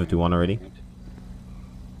you call 51 already?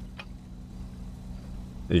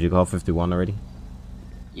 Did you call 51 already?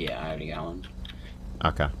 Yeah, I already got one.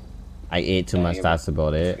 Okay. I ate too much, that's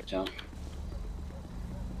about it.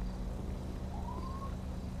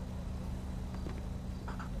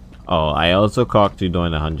 Oh, I also clocked you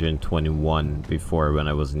doing 121 before when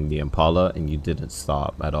I was in the Impala and you didn't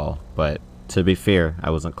stop at all. But to be fair, I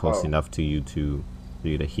wasn't close enough to you for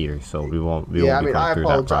you to hear, so we won't be going through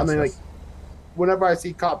that process. I mean, like, whenever I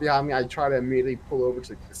see cop behind me, I try to immediately pull over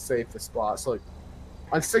to the safest spot. So, like,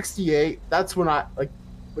 on 68, that's when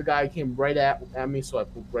the guy came right at me, so I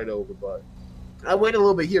pulled right over. But I waited a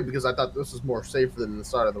little bit here because I thought this was more safer than the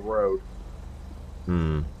side of the road.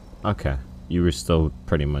 Okay. You were still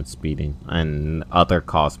pretty much speeding, and other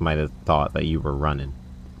cops might have thought that you were running.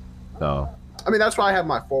 So. I mean, that's why I had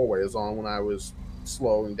my four-ways on when I was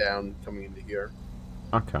slowing down coming into here.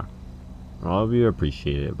 Okay. Well, we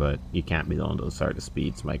appreciate it, but you can't be on those sort of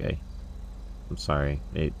speeds, my guy. I'm sorry.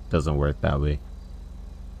 It doesn't work that way.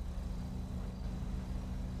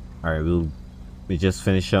 Alright, we just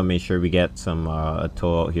finish up, make sure we get some a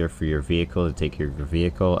tow out here for your vehicle to take care of your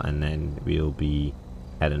vehicle, and then we'll be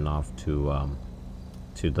heading off to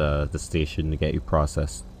to the station to get you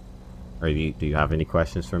processed. Or do you have any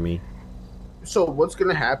questions for me? So what's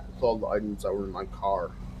gonna happen with all the items that were in my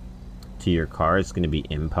car? To your car, it's gonna be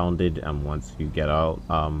impounded, and once you get out,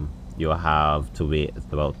 you'll have to wait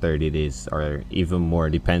about 30 days or even more,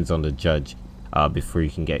 depends on the judge, before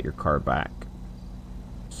you can get your car back.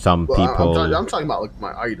 Some people. I'm talking about like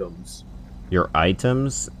my items. Your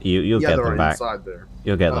items, you'll get them back. There.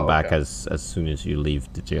 You'll get them back as soon as you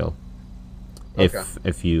leave the jail.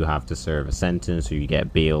 If you have to serve a sentence or you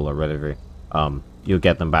get bail or whatever, you'll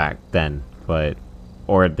get them back then. But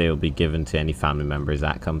or they'll be given to any family members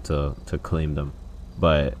that come to claim them.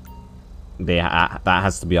 But that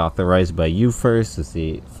has to be authorized by you first to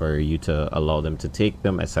see for you to allow them to take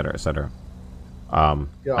them, etc., etc.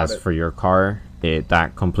 As for your car,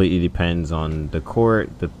 that completely depends on the court,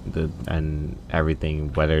 and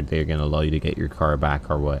everything, whether they're gonna allow you to get your car back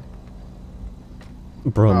or what.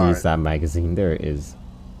 Bro needs that magazine. There it is.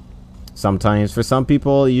 Sometimes for some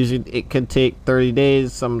people, usually it could take 30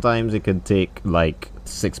 days. Sometimes it could take like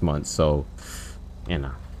 6 months. So, you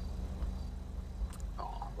know.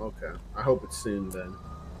 Oh, okay. I hope it's soon then.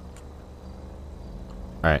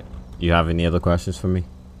 All right. You have any other questions for me?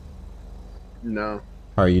 No.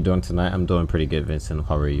 How are you doing tonight? I'm doing pretty good, Vincent.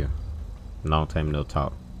 How are you? Long time no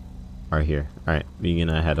talk. Right here. All right. We're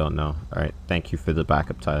gonna head on now. All right. Thank you for the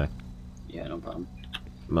backup, Tyler. Yeah, no problem.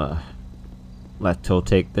 Let Toe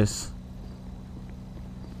take this.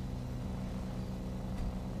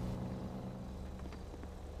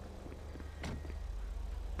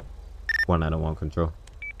 One Adam 1 control.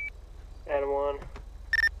 Adam 1.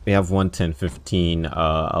 We have 11015.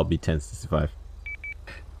 I'll be 1065.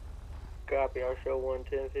 Copy. I'll show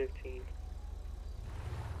 11015.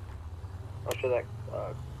 I'll show that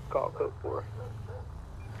call code for.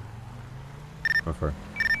 Prefer.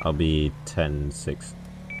 I'll be 106.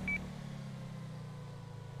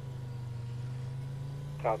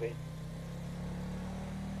 Copy.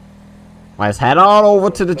 Let's head on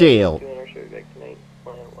over to the jail. I'll show you back tonight.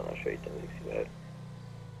 When I'll show you 1065.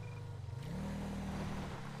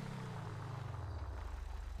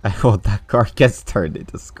 I hope that car gets turned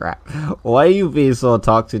into scrap. Why are you being so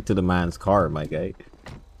toxic to the man's car, my guy?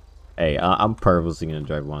 Hey, I'm purposely gonna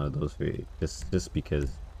drive one of those for you, just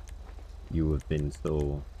because you have been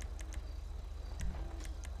so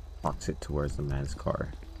toxic towards the man's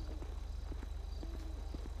car.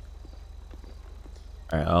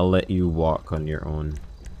 Alright, I'll let you walk on your own.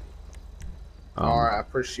 Alright, I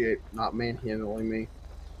appreciate not manhandling me.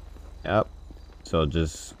 Yep. So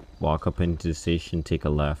just walk up into the station, take a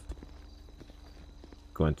left.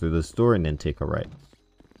 Going through the store and then take a right.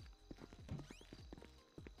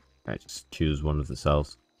 Alright, just choose one of the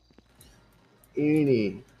cells.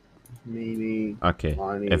 Eeny, meeny, okay,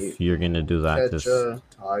 miny, if you're gonna do that, just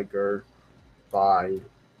tiger, bye.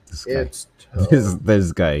 It's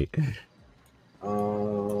this guy.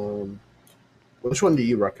 Which one do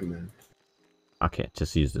you recommend? Okay,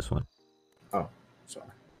 just use this one. Oh, sorry.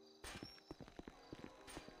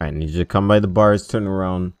 Alright, need you to come by the bars, turn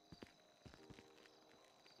around.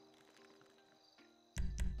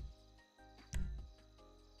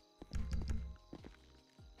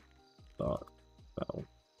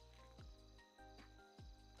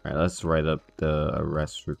 Alright, let's write up the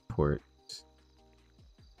arrest report.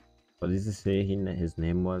 What does it say his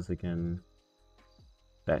name was again?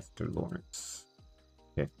 Dexter Lawrence.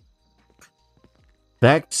 Okay.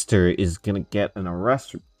 Dexter is gonna get an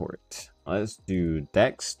arrest report. Let's do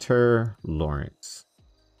Dexter Lawrence.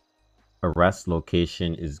 Arrest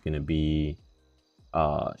location is gonna be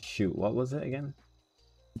shoot, what was it again?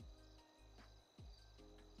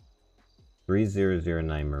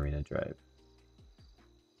 3009 Marina Drive.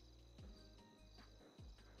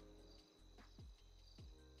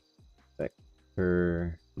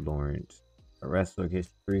 Dexter Lawrence. Arrest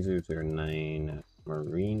location 3009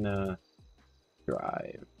 Marina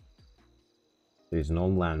Drive. There's no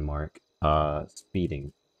landmark.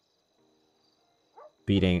 Speeding.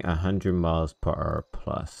 Speeding 100 miles per hour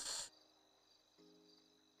plus.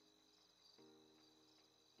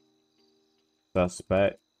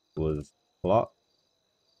 Suspect was clocked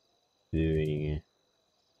doing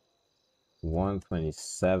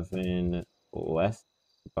 127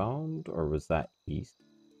 westbound, or was that east?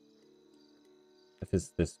 If it's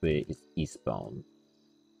this way, it's eastbound.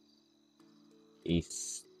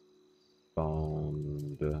 Eastbound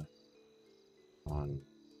on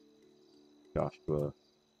Joshua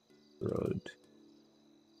Road.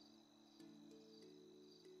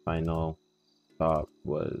 Final stop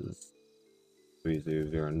was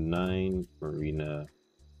 3009 Marina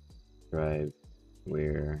Drive,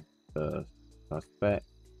 where the suspect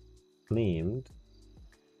claimed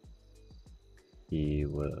he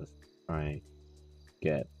was trying to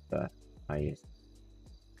get the highest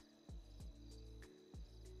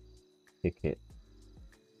ticket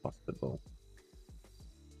possible.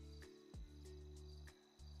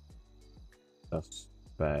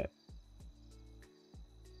 Suspect.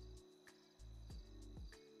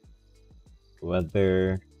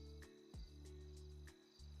 Weather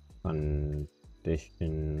conditions.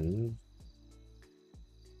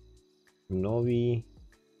 Snowy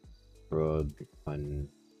road conditions.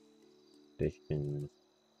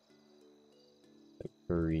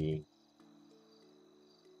 Slippery.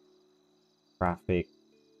 Traffic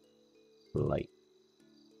light.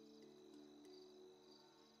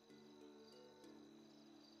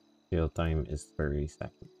 Jail time is 30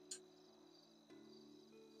 seconds.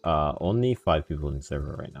 Only 5 people in the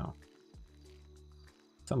server right now.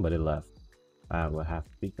 Somebody left. I will have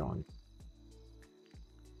to be gone.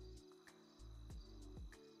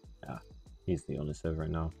 Yeah, he's the only server right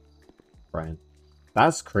now. Brian.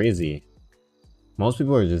 That's crazy. Most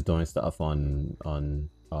people are just doing stuff on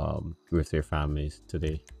with their families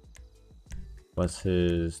today. What's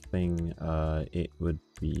his thing? It would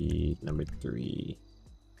be number 3.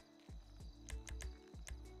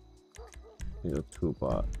 Go to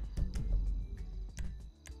bot.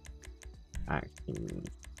 Action.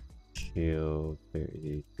 Chill.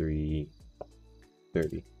 33.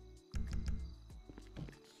 30.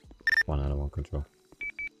 1 out of 1 control.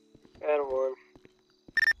 Adam 1.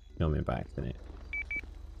 Kill me by accident.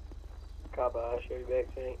 Copy, I'll show you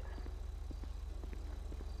back to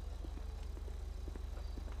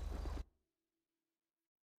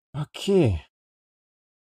Okay.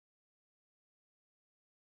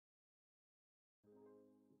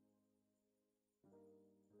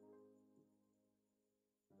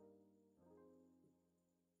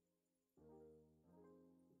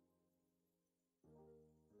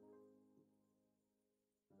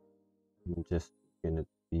 I'm just gonna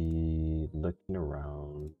be looking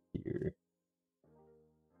around here.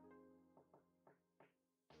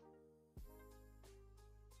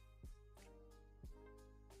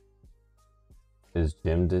 Is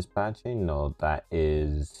Jim dispatching? No, that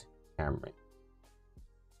is Cameron.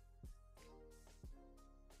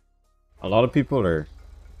 A lot of people are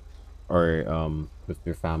with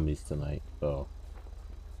their families tonight, so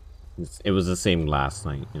it was the same last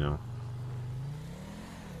night, you know.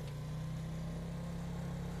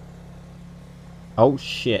 Oh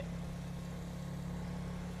shit.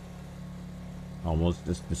 Almost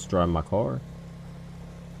just destroyed my car.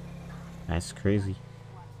 That's crazy.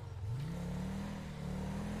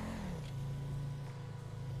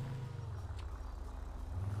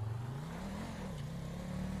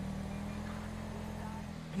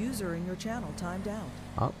 User in your channel timed out.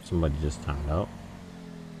 Oh, somebody just timed out.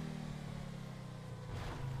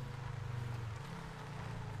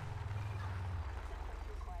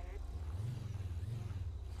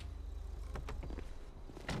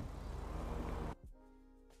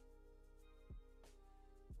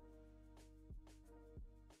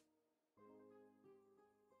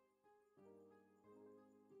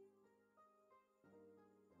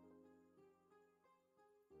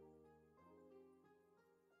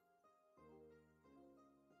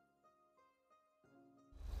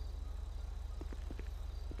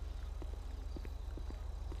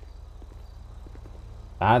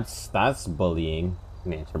 That's bullying,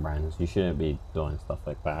 Nature Brands. You shouldn't be doing stuff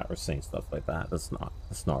like that or saying stuff like that. That's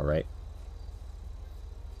not right.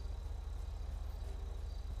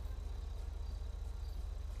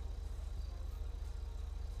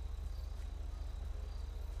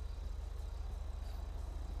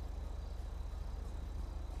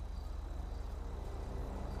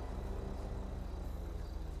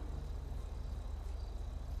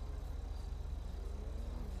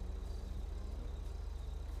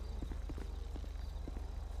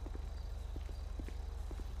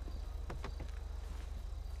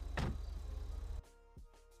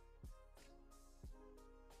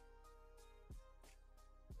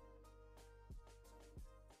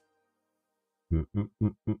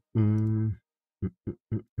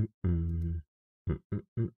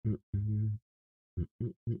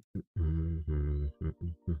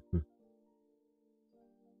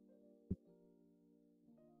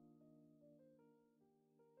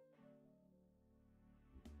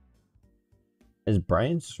 Is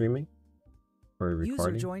Brian streaming or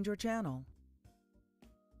recording? User joined your channel.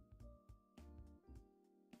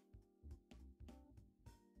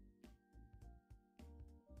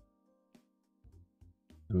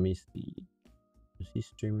 Let me see. Is he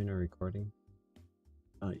streaming or recording?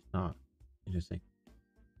 No, he's not. Interesting.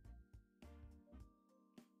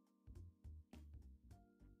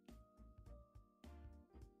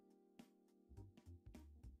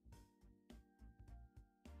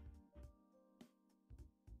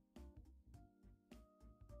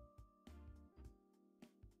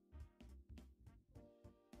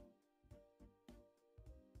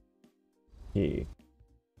 Okay.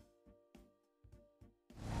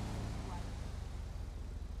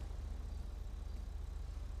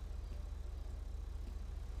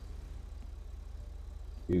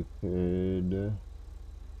 You could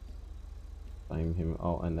time him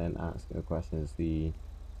out and then ask a question to see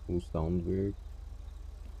who sounds weird.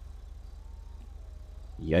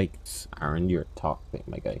 Yikes, Aaron, you're toxic,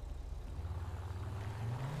 my guy.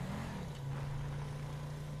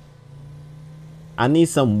 I need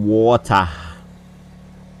some water.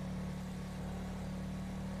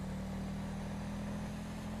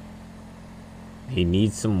 He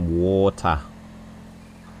needs some water.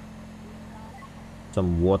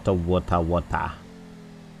 Some water.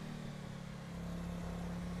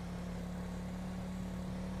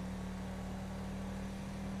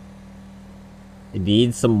 He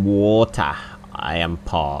needs some water. I am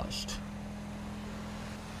parched.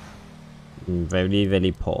 Very,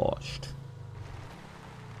 very parched.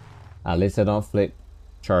 At least I don't flip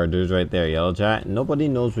chargers right there, Yellow Jack. Nobody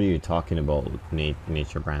knows what you're talking about,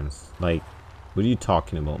 Nature Brands. Like, what are you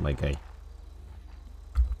talking about, my guy?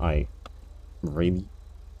 Really?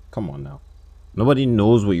 Come on now. Nobody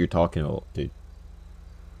knows what you're talking about, dude.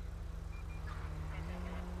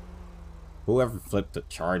 Whoever flipped the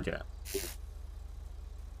charger?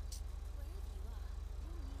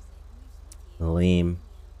 Lame.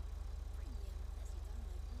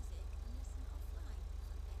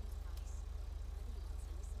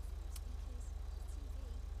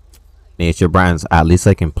 Nature Brands, at least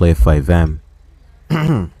I can play FiveM.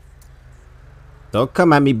 Don't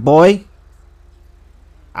come at me, boy.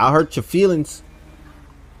 I'll hurt your feelings.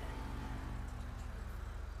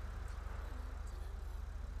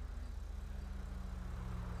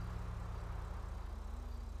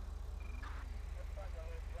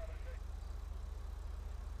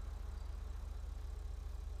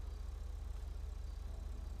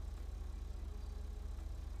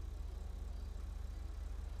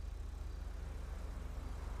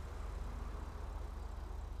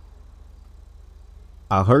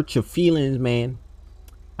 I'll hurt your feelings, man.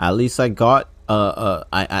 At least I got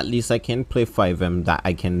at least I can play FiveM, that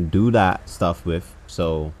I can do that stuff with.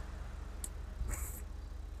 So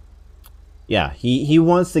yeah, he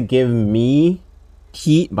wants to give me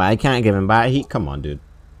heat, but I can't give him back heat. Come on, dude.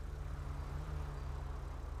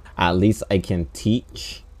 At least I can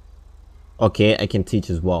teach. Okay, I can teach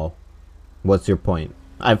as well. What's your point?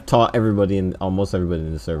 I've taught everybody in almost everybody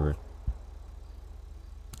in the server.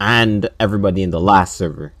 And everybody in the last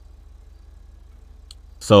server.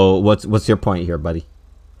 So what's your point here, buddy?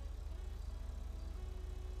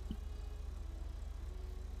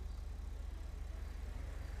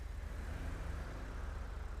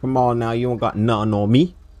 Come on now, you don't got nothing on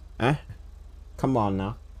me. Eh? Come on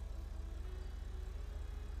now.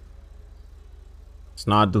 Let's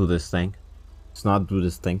not do this thing. Let's not do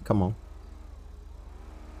this thing. Come on.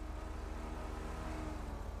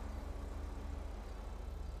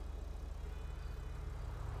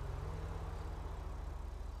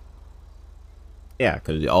 Yeah,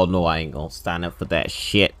 because y'all know I ain't gonna stand up for that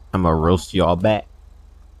shit. I'm gonna roast y'all back.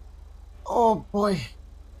 Oh boy.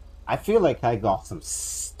 I feel like I got some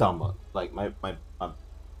stomach. Like my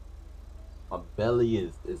belly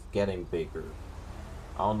is getting bigger.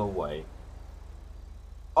 I don't know why.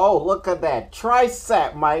 Oh, look at that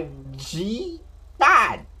tricep, my G.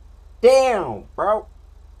 God damn, bro.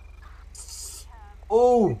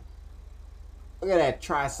 Ooh. Look at that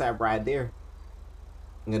tricep right there.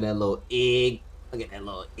 Look at that little egg. Look at that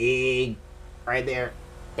little egg right there.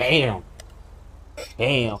 Damn.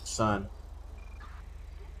 Damn, son.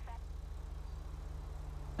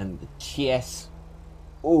 And the chest.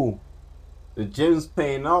 Ooh. The gym's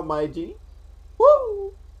paying out, my G.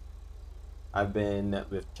 Woo! I've been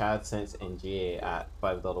with Chad since NGA at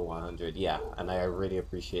 $5.100. Yeah, and I really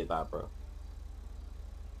appreciate that, bro.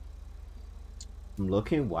 I'm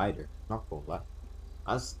looking wider. Not gonna lie.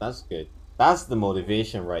 That's good. That's the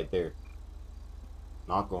motivation right there.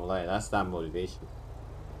 Not gonna lie, that's that motivation.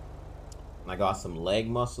 And I got some leg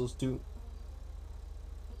muscles too.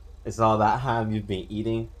 It's all that ham you've been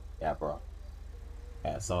eating. Yeah, bro.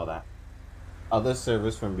 Yeah, it's all that. Other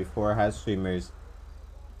servers from before had streamers,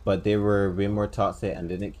 but they were way more toxic and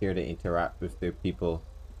didn't care to interact with their people.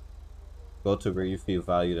 Go to where you feel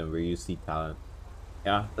valued and where you see talent.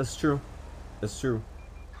 Yeah, that's true. That's true.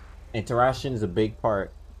 Interaction is a big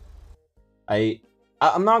part.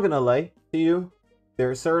 I'm not gonna lie to you. There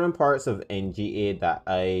are certain parts of NGA that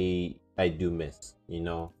I do miss, you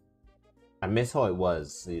know. I miss how it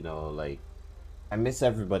was, you know, like I miss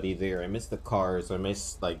everybody there. I miss the cars. I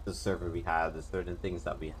miss like the server we had, the certain things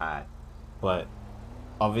that we had. But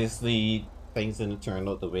obviously things didn't turn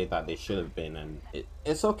out the way that they should have been, and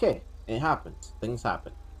it's okay. It happens. Things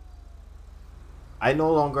happen. I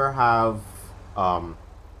no longer have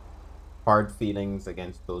hard feelings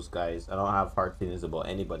against those guys. I don't have hard feelings about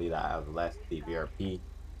anybody that have left DVRP.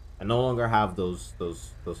 I no longer have those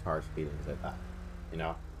harsh feelings like that, you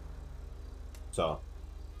know. So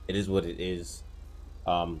it is what it is.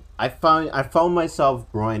 I found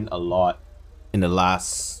myself growing a lot in the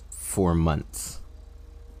last 4 months,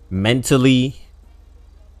 mentally,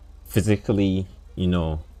 physically, you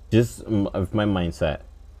know, just of my mindset.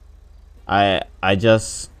 I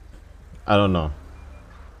don't know.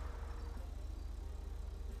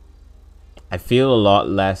 I feel a lot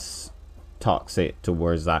less toxic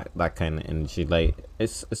towards that kind of energy. Like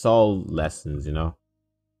it's all lessons, you know.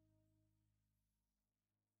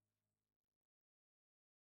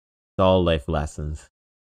 It's all life lessons,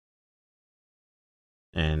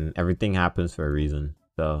 and everything happens for a reason.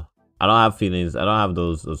 So I don't have feelings. I don't have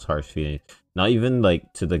those harsh feelings. Not even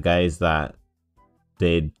like to the guys that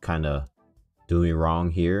did kind of do me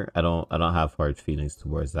wrong here. I don't have harsh feelings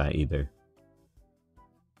towards that either.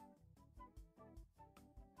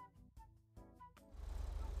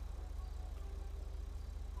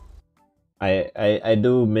 I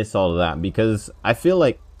do miss all of that because I feel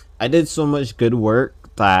like I did so much good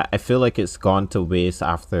work that I feel like it's gone to waste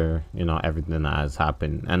after, you know, everything that has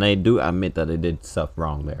happened. And I do admit that I did stuff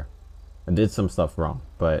wrong there. I did some stuff wrong,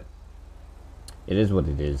 but it is what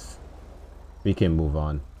it is. We can move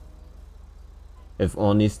on. If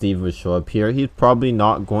only Steve would show up here. He's probably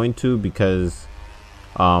not going to because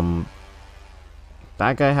that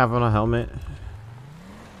guy have on a helmet.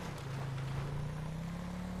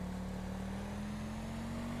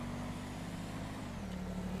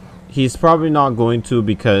 He's probably not going to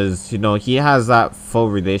because, you know, he has that full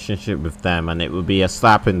relationship with them, and it would be a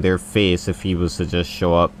slap in their face if he was to just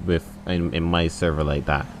show up with in my server like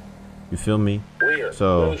that. You feel me?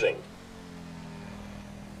 So losing.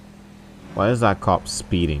 Why is that cop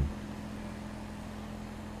speeding?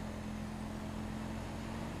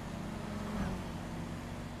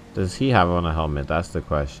 Does he have on a helmet? That's the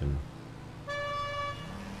question.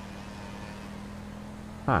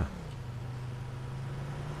 Huh.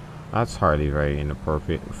 That's hardly very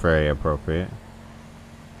inappropriate. Very appropriate.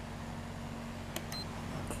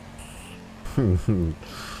 You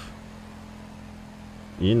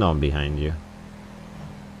know I'm behind you.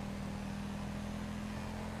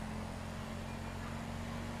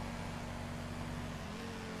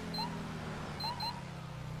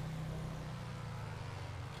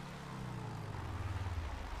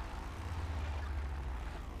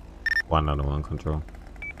 One out of one control.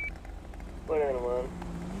 1 out of 1.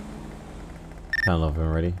 10 of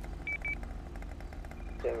them ready.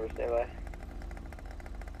 Denver, stand by.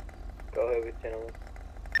 Go ahead with 10 of 1.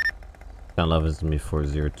 10 is gonna be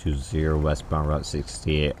 4020 westbound Route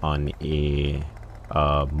 68 on a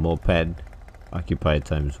moped. Occupied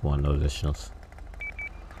 ×1, no additionals.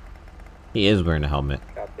 He is wearing a helmet.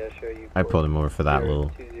 Copy, I'll show you. I pulled him over for that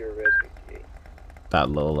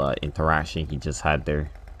little interaction he just had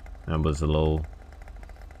there. That was a little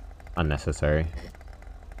unnecessary.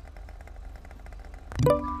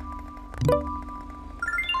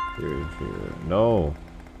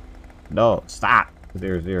 No, stop.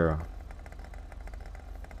 00.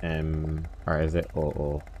 Or is it?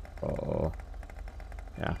 Oh.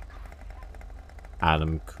 Yeah.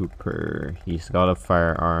 Adam Cooper. He's got a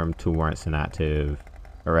firearm, 2 warrants inactive.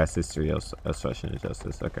 Arrest history, obstruction of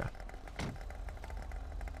justice. Okay.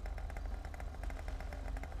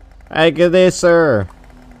 Hey, good day, sir.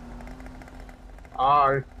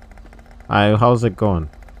 Hi. Hi, how's it going?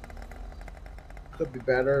 Could be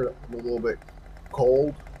better. I'm a little bit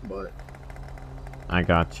cold, but I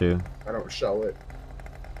got you. I don't show it.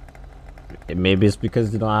 Maybe it's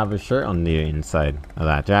because you don't have a shirt on the inside of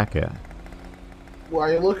that jacket.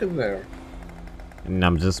 Why are you looking there? And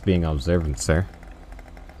I'm just being observant, sir.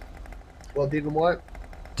 Well, you know what?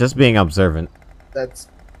 Just being observant. That's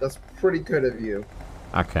pretty good of you.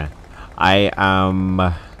 Okay. I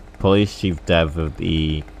am Police Chief Dev of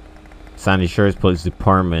the Sandy Shores Police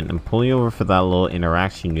Department. I'm pulling you over for that little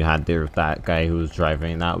interaction you had there with that guy who was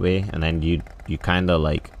driving that way, and then you kind of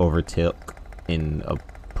like overtook in a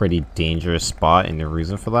pretty dangerous spot, and the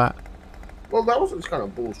reason for that? Well, that was just kind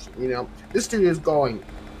of bullshit, you know? This dude is going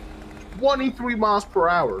 23 miles per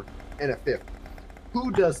hour in a 50.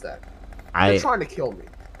 Who does that? They're trying to kill me.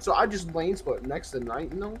 So I just lane split next to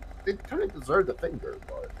night, you know? They kind of deserve the finger,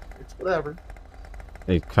 but it's whatever.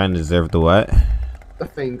 They kind of deserve the what? The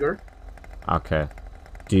finger. Okay.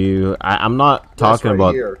 Do you? I'm not talking right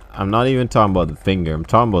about. here. I'm not even talking about the finger. I'm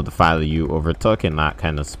talking about the fact that you overtook in that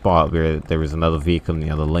kind of spot where there was another vehicle in the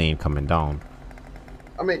other lane coming down.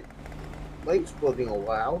 I mean, lane splitting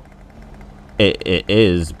allowed. It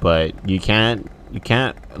is, but you can't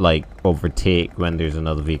like overtake when there's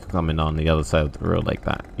another vehicle coming on the other side of the road like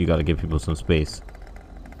that. You got to give people some space.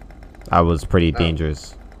 That was pretty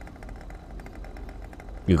dangerous.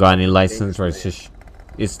 You got any license registration?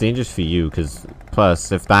 It's dangerous for you, because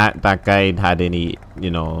plus if that guy had any,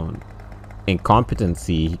 you know,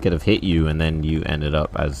 incompetency, he could have hit you and then you ended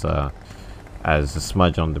up as a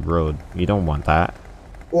smudge on the road. You don't want that.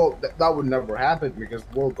 Well, that would never happen because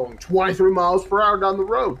we're going 23 miles per hour down the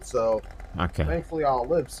road, so okay. Thankfully I'll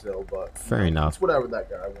live still, but fair enough. It's whatever that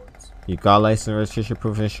guy wants. You got license, registration,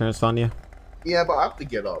 proof of insurance on you? Yeah, but I have to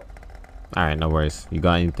get up. Alright, no worries. You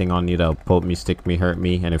got anything on you that'll poke me, stick me, hurt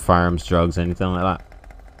me? Any firearms, drugs, anything like that?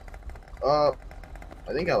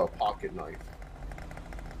 I think I have a pocket knife.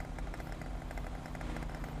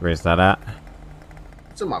 Where's that at?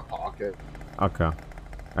 It's in my pocket. Okay.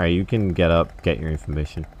 Alright, you can get up, get your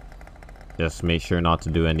information. Just make sure not to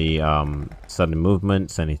do any sudden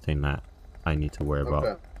movements, anything that I need to worry about.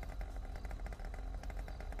 Let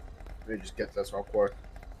me just get this real quick.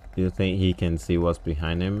 Do you think he can see what's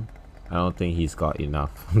behind him? I don't think he's got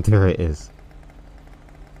enough. There it is.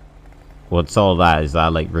 What's all that? Is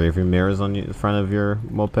that like rearview mirrors on the front of your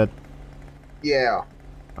moped? Yeah.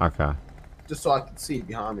 Okay. Just so I can see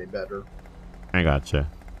behind me better. I gotcha.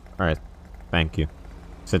 Alright. Thank you.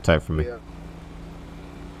 Sit tight for me. Yeah.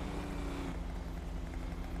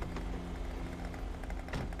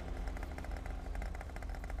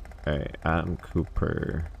 Alright, Adam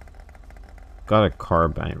Cooper. Got a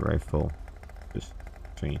carbine rifle. Just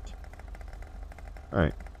strange.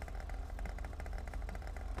 Alright.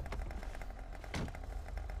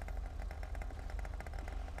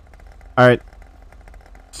 Alright.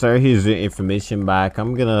 Sir, here's your information back.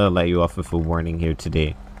 I'm gonna let you off with a warning here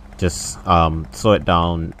today. Just slow it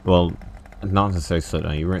down. Well, not necessarily slow it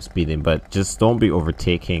down. You weren't speeding, but just don't be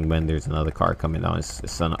overtaking when there's another car coming down.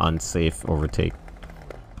 It's an unsafe overtake.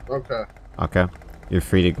 Okay. Okay. You're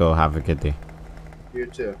free to go. Have a good day. You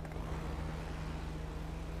too.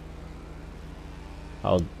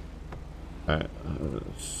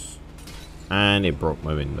 And it broke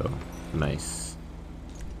my window. Nice.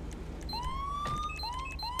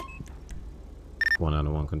 1 out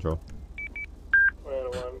of 1 control. 1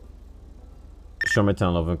 out of 1. Show me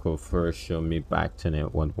 1011 code first. Show me back to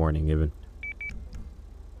net. 1 warning given.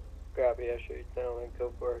 Copy. I show you 1011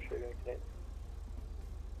 code 4. I show you connect.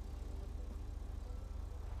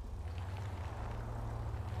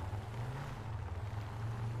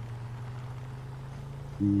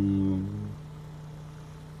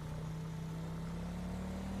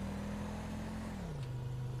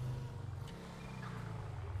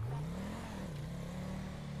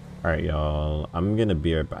 Alright, y'all. I'm gonna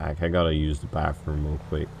be right back. I gotta use the bathroom real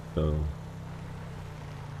quick, so.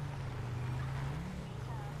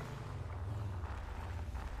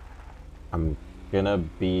 I'm gonna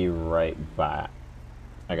be right back.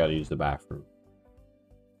 I gotta use the bathroom.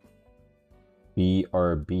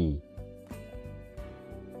 BRB.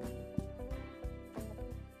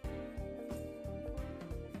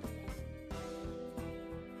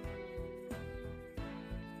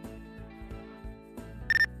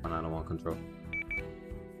 Control.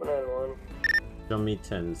 1 out of 1. Show me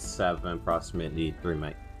 10-7, approximately 3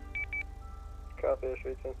 mic. Copy. I show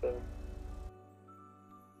you 10-7.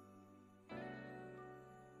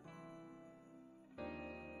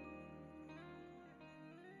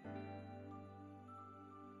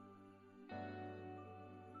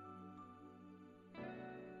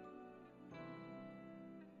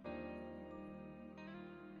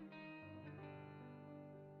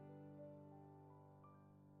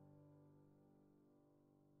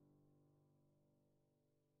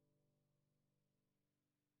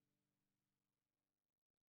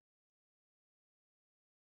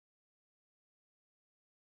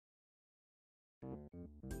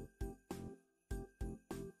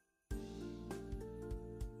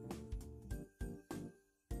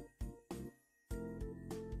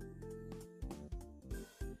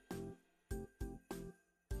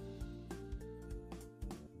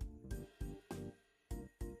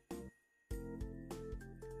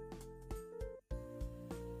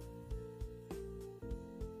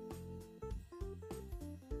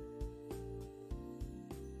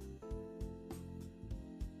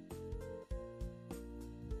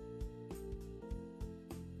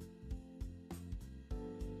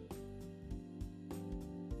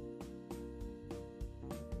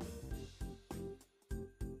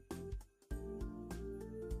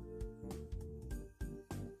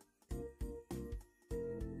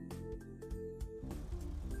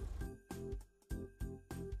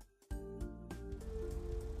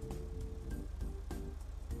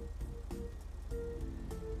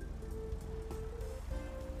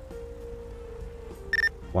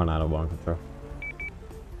 1 out of 1 control.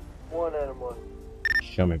 1 out of 1.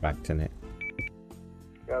 Show me back tonight.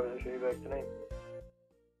 Copy, I'll show you back tonight.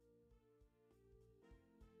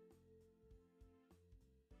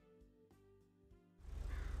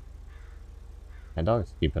 My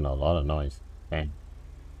dog's keeping a lot of noise. Dang.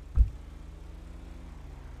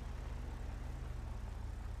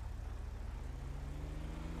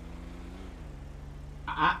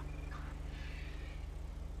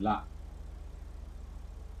 La.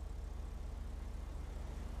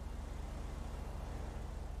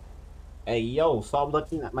 Hey, yo, stop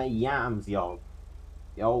looking at my yams, yo.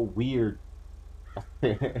 Yo, weird. I'm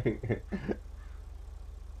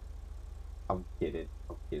kidding.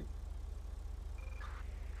 I'm kidding.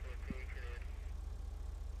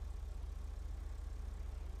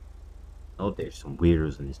 Oh, there's some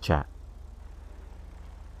weirdos in this chat.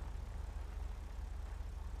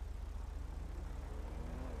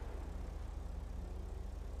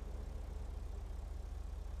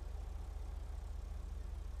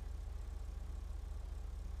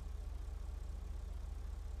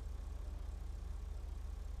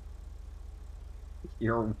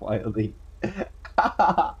 You're wildly.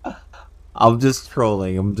 I'm just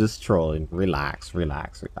trolling. I'm just trolling. Relax,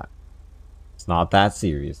 relax, relax. It's not that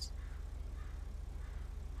serious.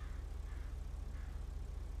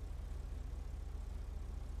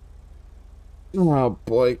 Oh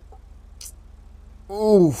boy.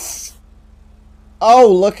 Oof.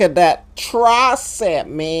 Oh, look at that tricep,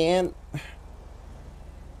 man.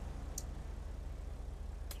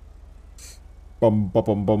 Bum bum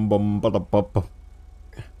bum bum bum bum bum bum.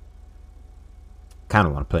 Kind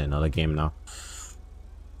of want to play another game now,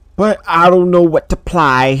 but I don't know what to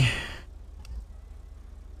play.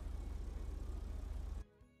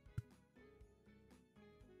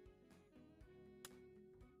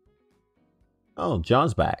 Oh,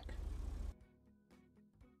 John's back.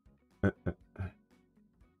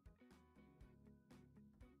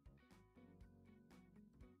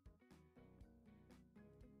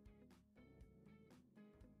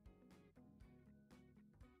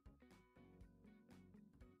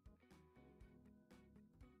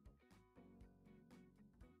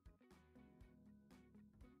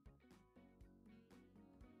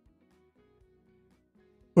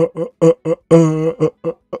 I'm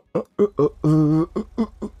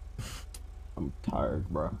tired,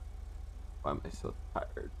 bro. Why am I so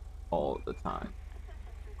tired all the time?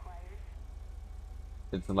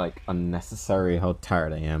 It's like unnecessary how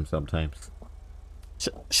tired I am sometimes.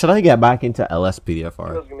 Should I get back into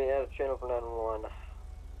LSPDFR?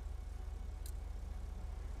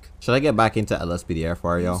 Should I get back into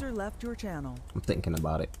LSPDFR, yo? User left your channel. I'm thinking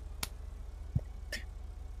about it.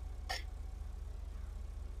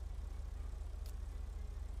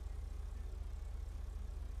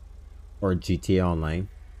 Or GTA Online.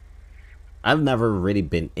 I've never really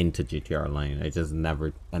been into GTA Online.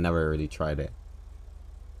 I never really tried it.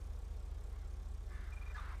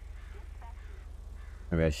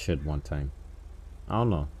 Maybe I should one time. I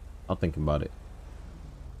don't know. I'll think about it.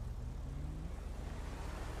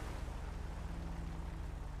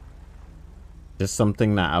 Just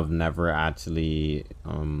something that I've never actually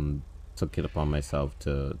took it upon myself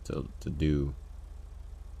to do.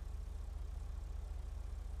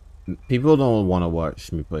 People don't want to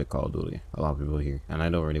watch me play Call of Duty. A lot of people here, and I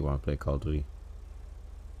don't really want to play Call of Duty.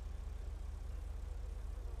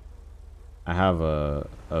 I have a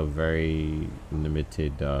very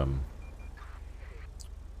limited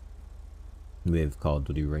with Call of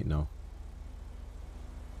Duty right now.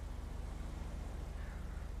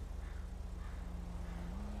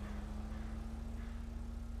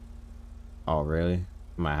 Oh really?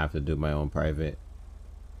 I might have to do my own private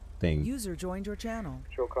thing. User joined your channel.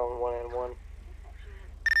 Control calling 1 out of 1.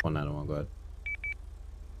 1 out of 1, go ahead.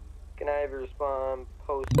 Can I have a respond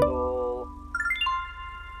postal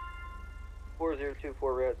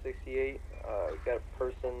 4024 Route 68? Got a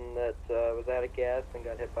person that was out of gas and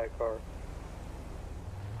got hit by a car.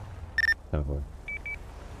 10-4.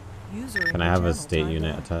 User Can I have a state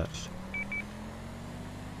unit attached?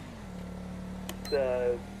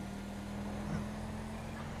 The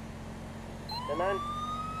 9?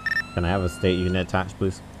 Can I have a state unit attached,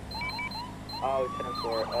 please? Oh,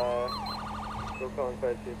 10-4. We're calling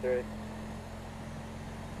 523.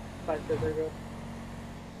 523, go.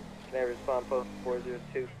 Can I respond post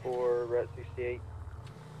 4024 Route 68?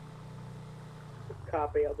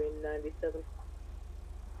 Copy, I'll be 97.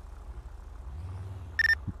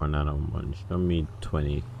 1 out of 1. Show me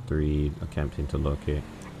 23. Attempting to locate.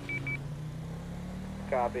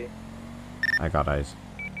 Copy. I got eyes.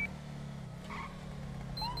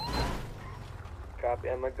 Copy.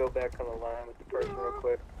 I'm gonna go back on the line with the person real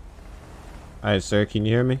quick. Alright, sir, can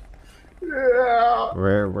you hear me? Yeah.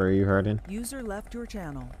 Where are you hurting? User left your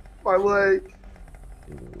channel. My leg.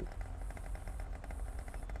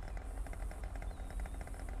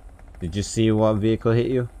 Did you see what vehicle hit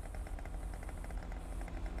you?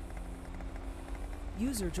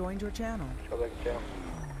 User joined your channel. Go back to channel.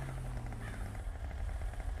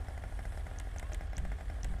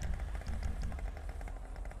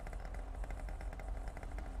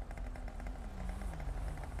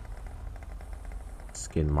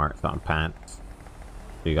 Skin marks on pants. So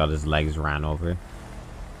he got his legs ran over.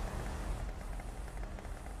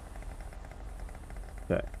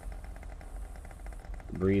 Okay.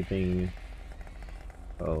 Breathing.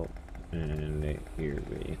 Oh, and here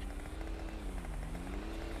we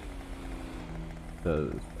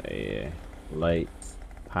does a light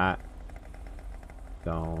pat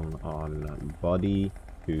down on body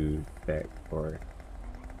to check for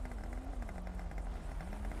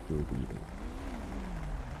bleeding.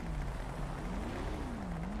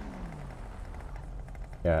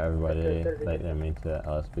 Yeah, everybody let them into the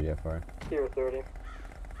LSPDFR. 030.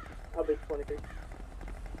 I'll be 23.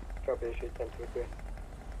 Copy issue 1023.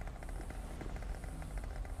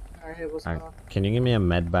 Alright, what's Alright, up? can you give me a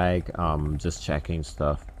med bag? Just checking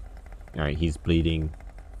stuff. Alright, he's bleeding.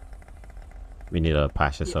 We need to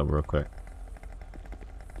patch this up real quick.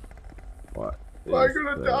 What Am I is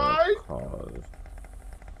gonna the die? cause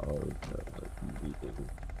of the bleeding?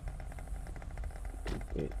 Is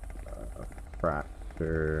it a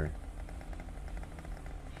fracture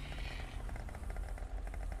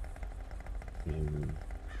in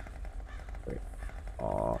the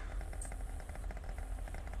jaw?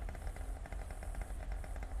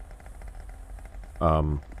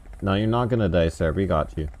 No, you're not gonna die, sir. We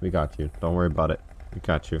got you. We got you. Don't worry about it. We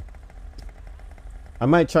got you. I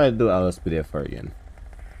might try to do LSPDFR again.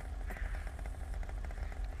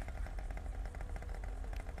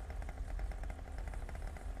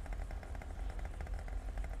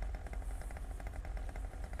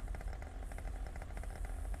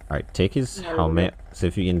 Alright, take his helmet. See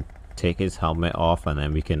if you can take his helmet off, and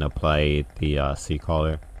then we can apply the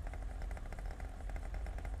C-collar.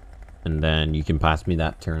 And then you can pass me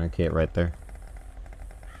that tourniquet right there.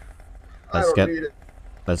 Let's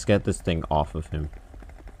get this thing off of him.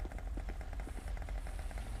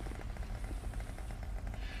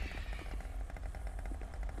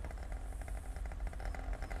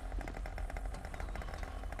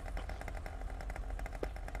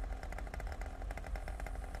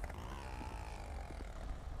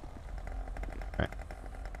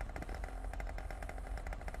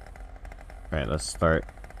 Alright, let's start.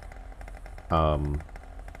 I'm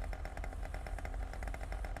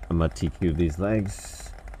gonna TQ these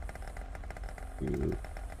legs. Two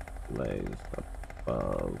legs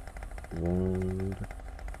above wound.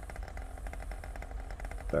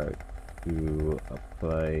 Start to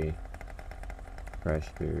apply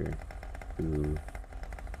pressure to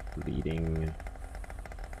bleeding.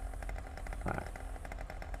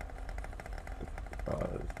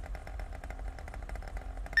 Cause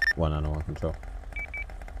 1-on-1 control.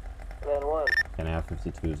 9-1. Can I have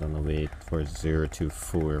 52s on the way for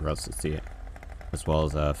 024 Route 68, as well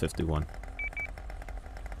as 51.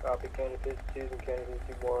 Copy, County 52s and County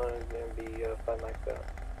 51 is gonna be 5 maxed out.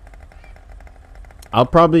 I'll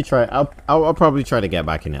probably try. I'll probably try to get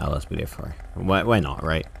back in the LSPDFR. Why not,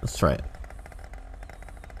 right? Let's try it.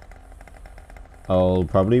 I'll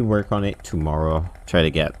probably work on it tomorrow. Try to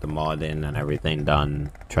get the mod in and everything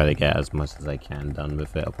done. Try to get as much as I can done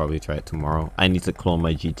with it. I'll probably try it tomorrow. I need to clone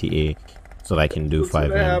my GTA so that I can do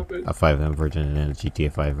FiveM, a FiveM version and a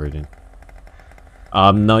GTA 5 version.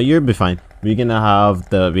 No, you'll be fine. We have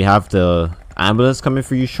the ambulance coming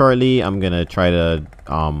for you shortly. I'm gonna try to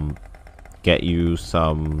get you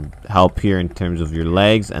some help here in terms of your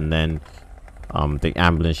legs, and then the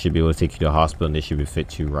ambulance should be able to take you to the hospital, and they should be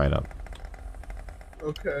fit you right up.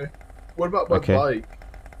 Okay. What about my bike?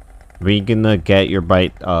 We're gonna get your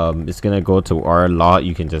bike. It's gonna go to our lot.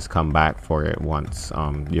 You can just come back for it once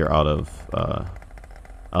you're out of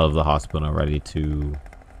the hospital and ready to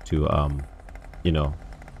you know,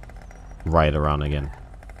 ride around again.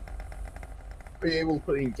 Are you able to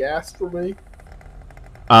put in gas for me?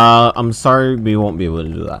 I'm sorry, we won't be able to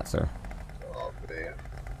do that, sir. Oh man.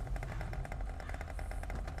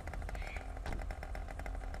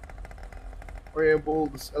 Are you able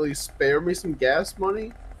to at least spare me some gas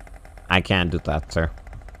money? I can't do that, sir.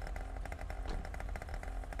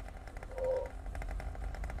 Oh.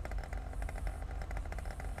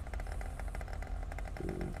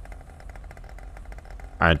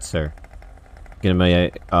 Alright, sir. Get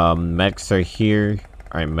my medics are here.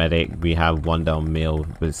 Alright, medic. We have one down male,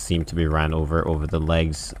 but seemed to be ran over the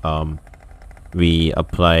legs. We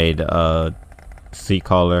applied a seat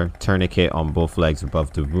collar tourniquet on both legs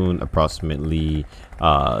above the wound, approximately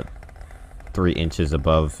 3 inches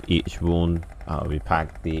above each wound. We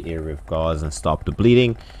packed the area with gauze and stopped the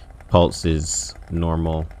bleeding. Pulse is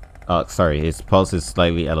normal. Sorry, his pulse is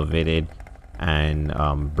slightly elevated, and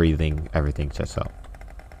breathing, everything checks out.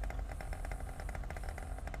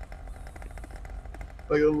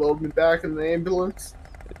 Like, load me back in the ambulance.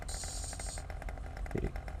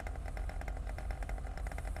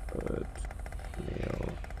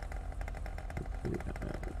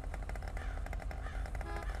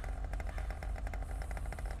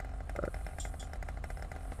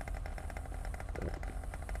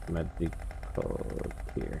 Medical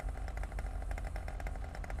here.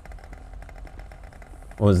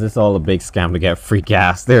 Was this all a big scam to get free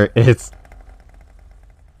gas? There it is.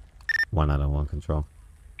 1 out of 1 control.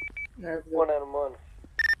 1 out of 1.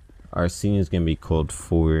 Our scene is gonna be code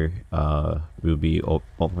 4. We'll be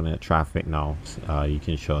opening traffic now. You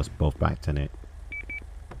can show us both back to it.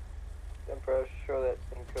 I'm pretty sure that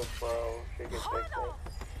scene code 4 should get fixed.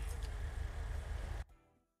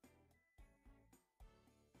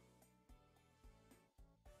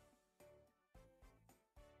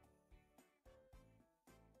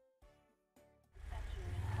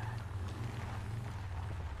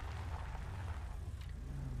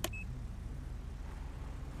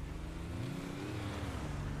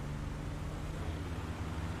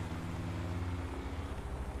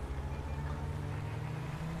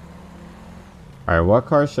 Alright, what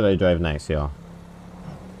car should I drive next, y'all?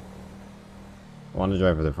 I want to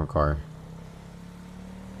drive a different car.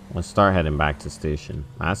 Let's start heading back to station.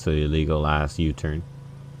 That's an illegal ass U-turn.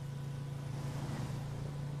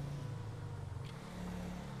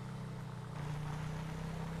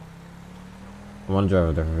 I want to drive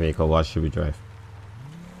a different vehicle. What should we drive?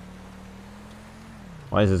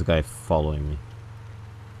 Why is this guy following me?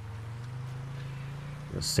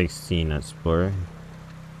 The 16 Explorer.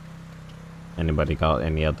 Anybody got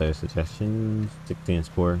any other suggestions? 16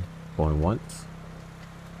 Explorer. Going once.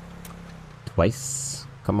 Twice.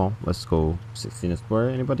 Come on, let's go 16 Explorer.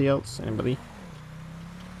 Anybody else? Anybody?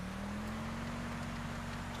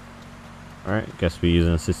 Alright, guess we're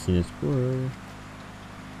using a 16 Explorer.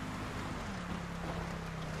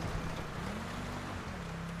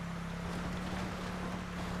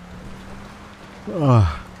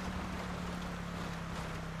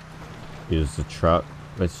 Use the truck.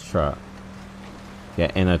 Which truck?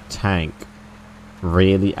 Get in a tank.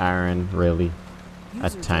 Really, Aaron? Really? A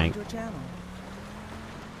tank.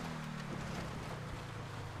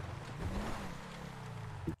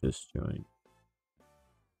 Just joined.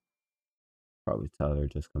 Probably tell her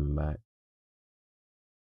just coming back.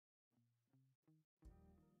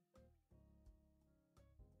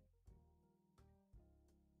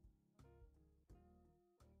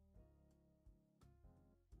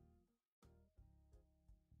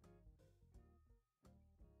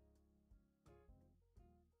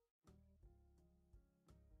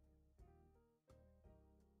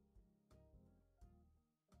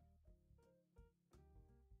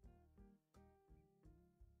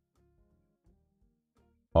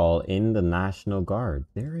 All in the National Guard.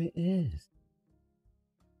 There it is.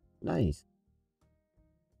 Nice.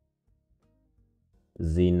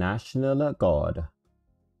 The National Guard.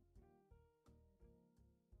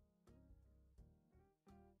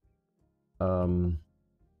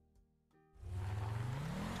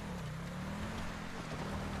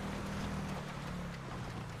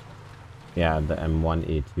 Yeah, the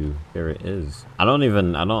M1A2. There it is. I don't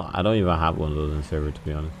even have one of those in server, to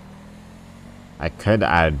be honest. I could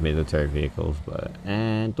add military vehicles, but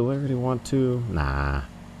do I really want to? Nah,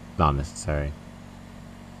 not necessary.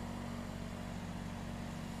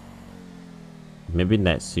 Maybe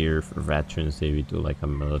next year for veterans, maybe do like a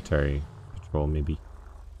military patrol. Maybe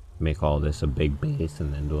make all this a big base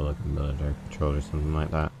and then do like a military patrol or something like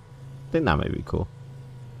that. I think that might be cool.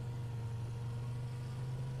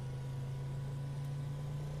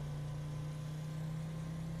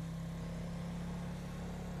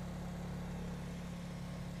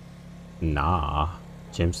 Nah.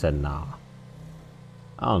 Jim said nah.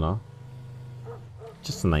 I don't know.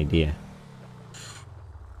 Just an idea.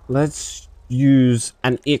 Let's use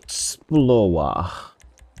an Explorer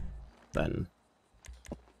then.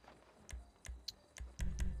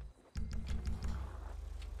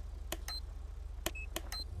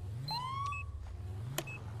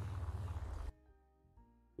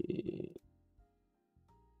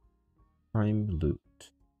 Prime loot.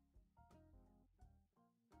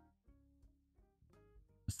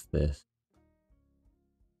 What's this?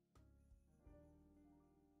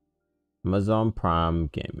 Amazon Prime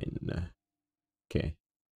Gaming. Okay.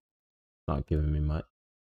 Not giving me much.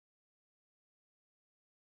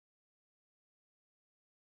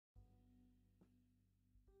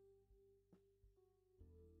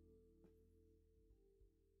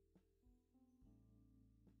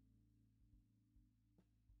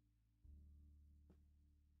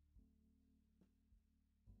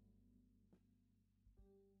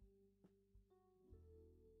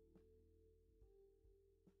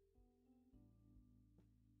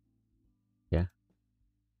 Yeah.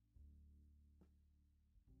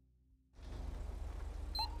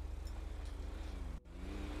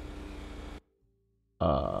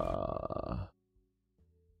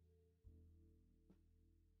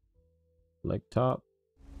 Like top.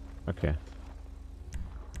 Okay.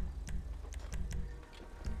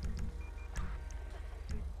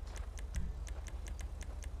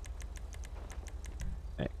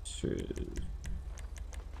 Extras.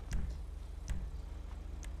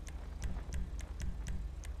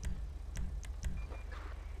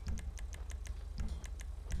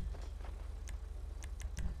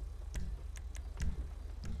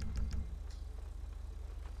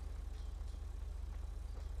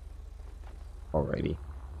 Alrighty.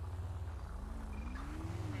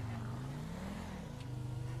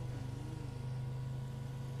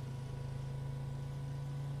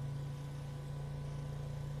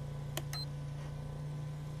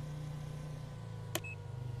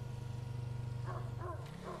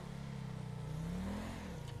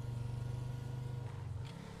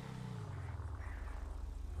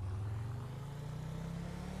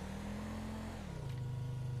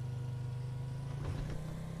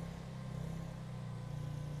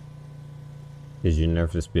 Did you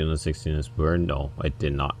nerf the speed on the 16 spur? No, I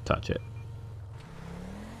did not touch it.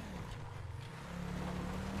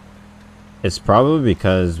 It's probably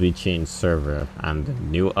because we changed server and the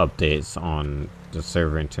new updates on the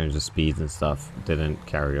server in terms of speeds and stuff didn't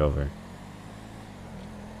carry over.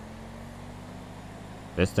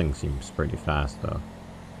 This thing seems pretty fast though.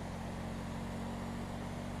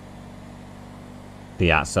 The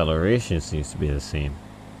acceleration seems to be the same.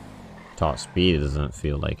 Top speed doesn't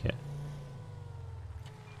feel like it.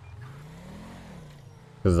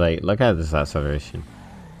 Cause like, look at this acceleration.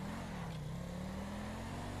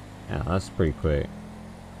 Yeah, that's pretty quick.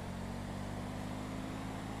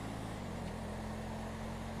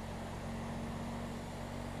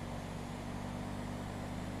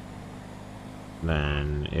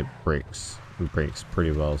 Then it breaks. It breaks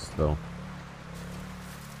pretty well still.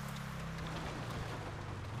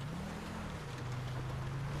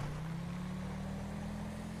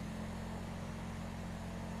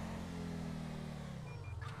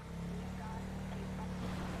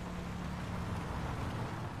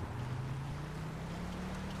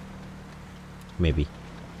 Maybe.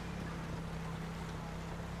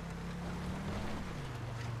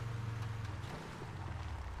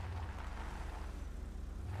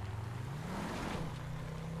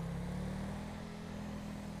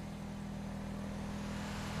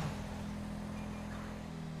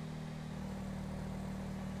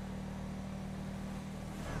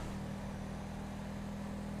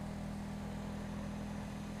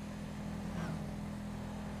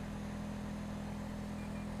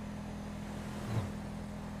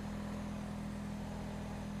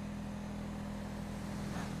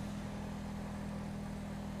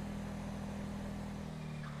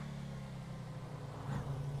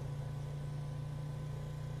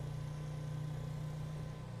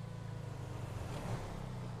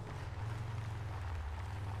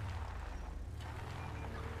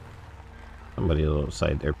 Somebody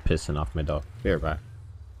outside there pissing off my dog. Be right back.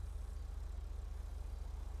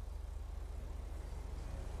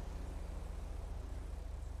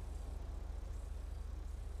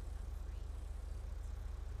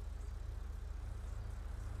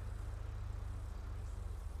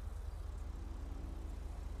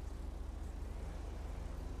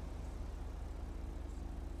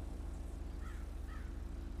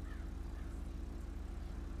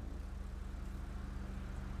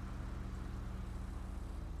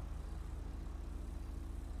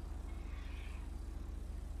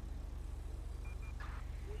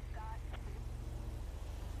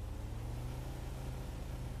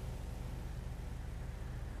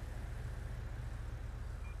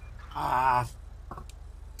 Ah.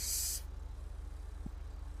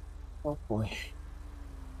 Oh boy.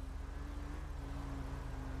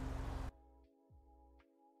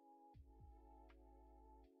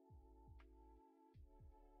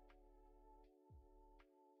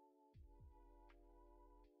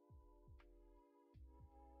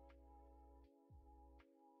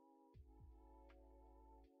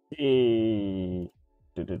 Hey.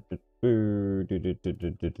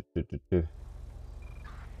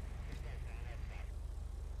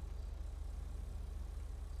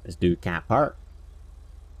 Let's do Cat Park.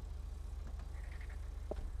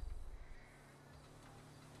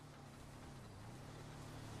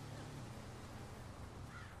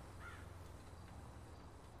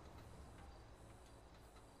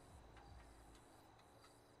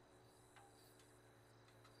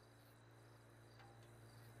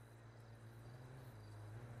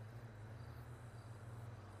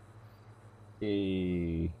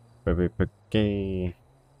 Hey. Okay.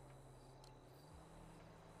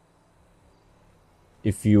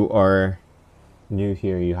 If you are new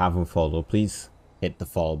here, you haven't followed, please hit the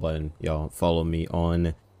follow button. Y'all follow me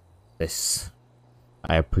on this.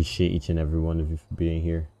 I appreciate each and every one of you for being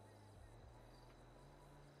here.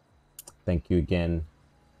 Thank you again.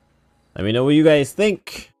 Let me know what you guys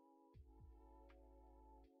think.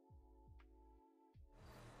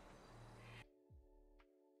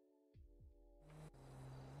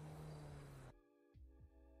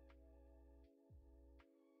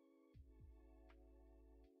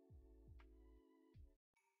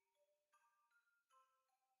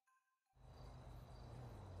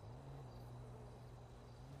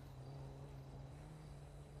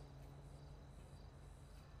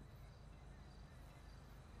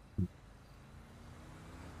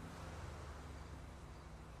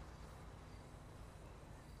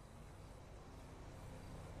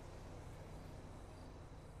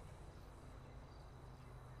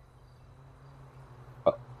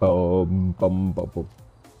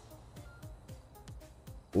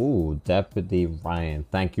 Ooh, Deputy Ryan,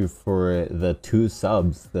 thank you for the 2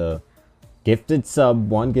 subs. The gifted sub,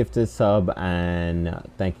 1 gifted sub, and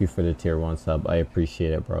thank you for the tier 1 sub. I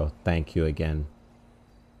appreciate it, bro. Thank you again.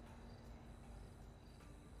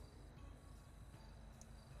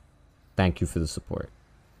 Thank you for the support.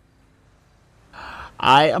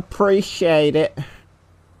 I appreciate it.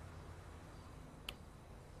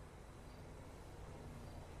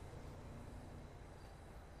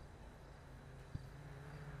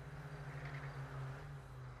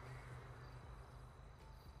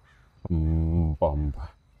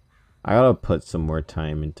 I gotta put some more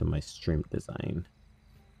time into my stream design.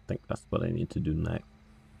 I think that's what I need to do next.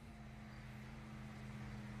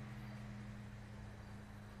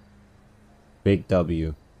 Big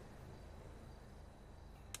W.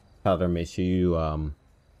 Tyler, make sure you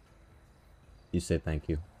say thank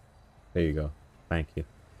you. There you go. Thank you.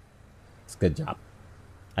 It's a good job.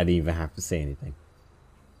 I didn't even have to say anything.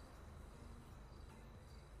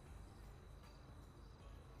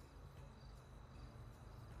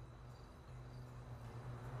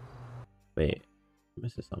 Wait,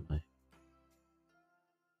 this is something.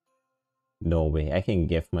 No way, I can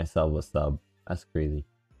gift myself a sub. That's crazy.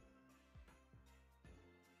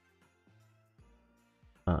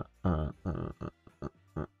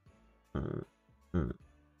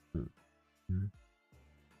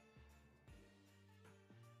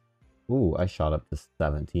 Ooh, I shot up to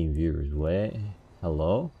 17 viewers. Wait,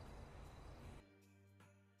 hello?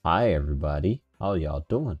 Hi, everybody. How y'all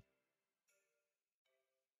doing?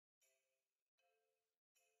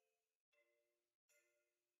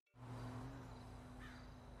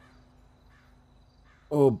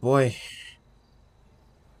 Oh boy.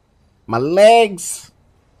 My legs.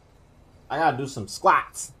 I gotta do some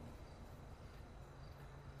squats.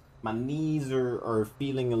 My knees are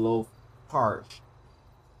feeling a little parched.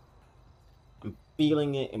 I'm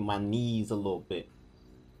feeling it in my knees a little bit.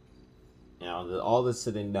 You know, all the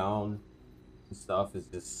sitting down and stuff is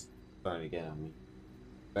just starting to get on me.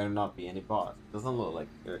 Better not be any bots. Doesn't look like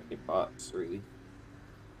there are any bots, really.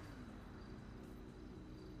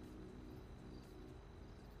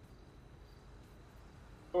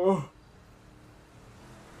 Oh.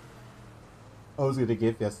 I was gonna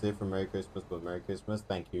gift yesterday for Merry Christmas, but Merry Christmas.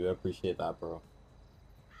 Thank you. I appreciate that, bro.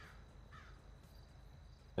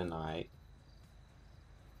 Good night.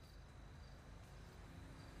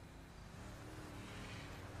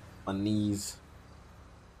 My knees.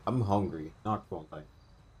 I'm hungry. Not gonna lie.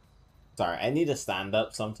 Sorry, I need to stand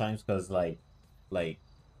up sometimes because like,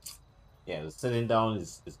 yeah, the sitting down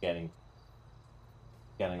is getting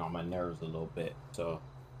on my nerves a little bit. So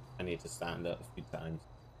I need to stand up a few times.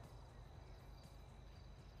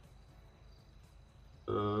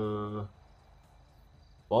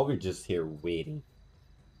 While we're just here waiting,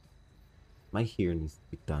 my hair needs to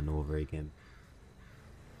be done over again.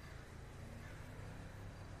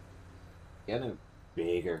 Getting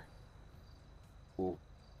bigger. Ooh.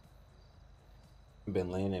 I've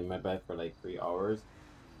been laying in my bed for like 3 hours.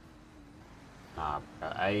 Nah,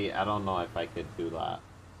 I don't know if I could do that.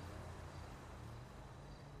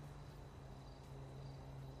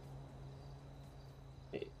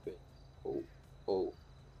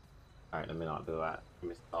 Alright, let me not do that. Let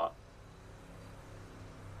me start.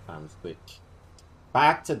 Switch.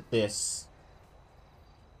 Back to this.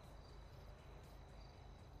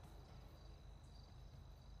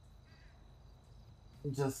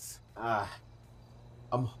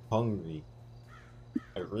 I'm hungry.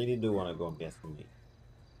 I really do want to go and get some meat.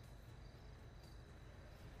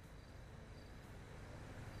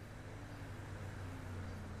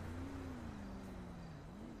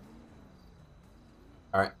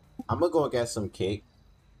 Alright, I'm gonna go and get some cake.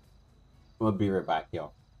 I'm gonna be right back,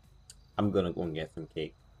 y'all. I'm gonna go and get some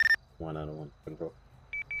cake. 1 out of 1 control.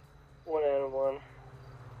 1 out of 1.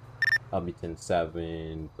 I'll be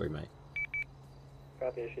 10-7. Very nice.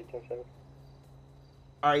 Copy, issue 10-7.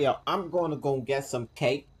 Alright, y'all. I'm gonna go and get some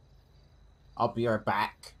cake. I'll be right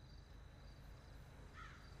back.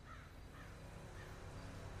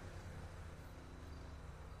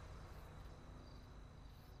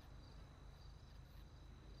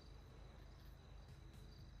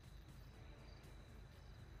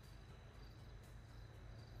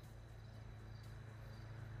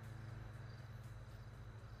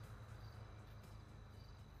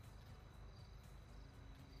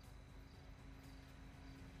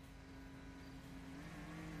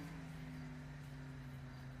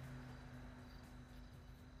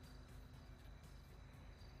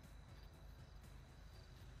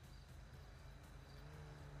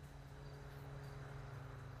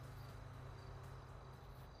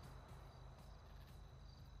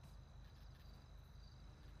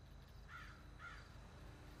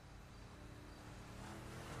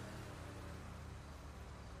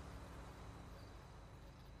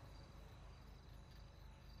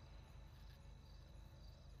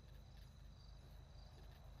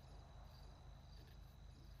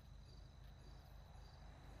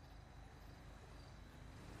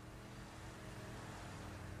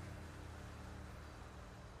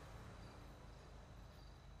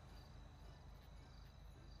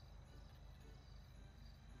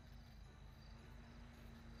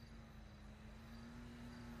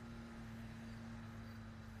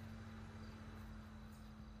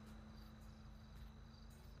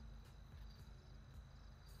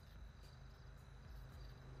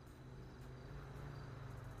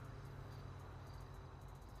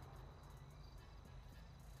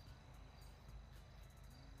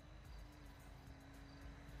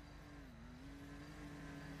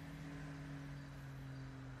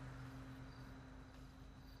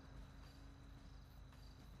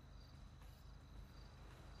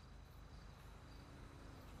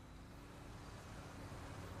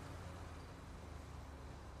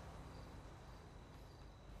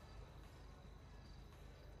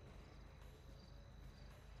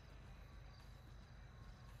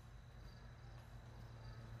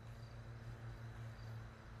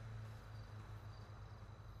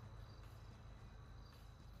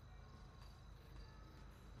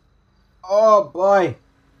 Oh boy.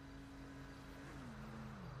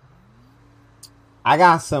 I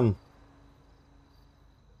got some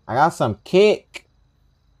cake.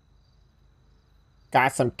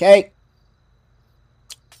 Got some cake.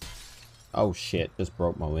 Oh shit, just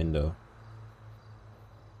broke my window.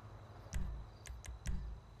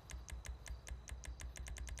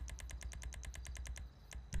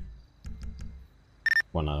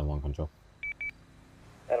 One out of 1 control.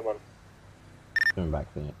 Out of 1. Coming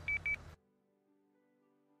back to it.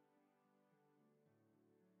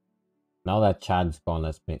 Now that Chad's gone,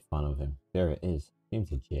 let's make fun of him. There it is.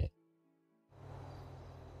 Seems legit.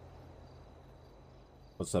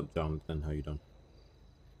 What's up, Jonathan? How you doing?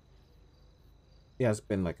 Yeah, it's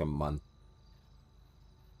been like a month.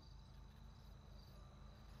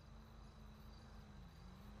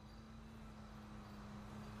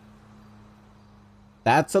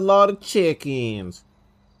 That's a lot of chickens.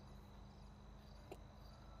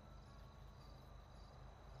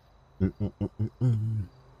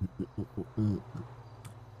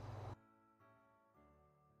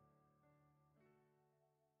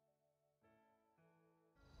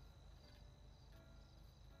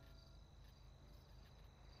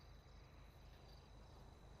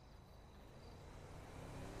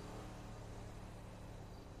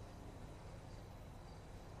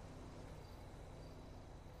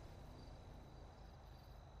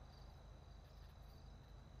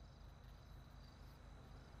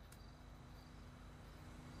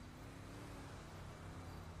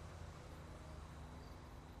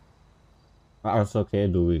 That's okay,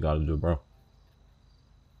 do what we gotta do, bro.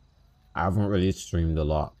 I haven't really streamed a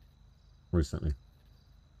lot recently.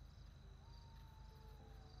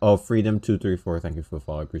 Oh, Freedom234, thank you for the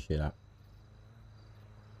follow. I appreciate that.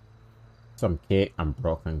 Some cake and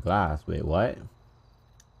broken glass. Wait, what?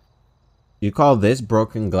 You call this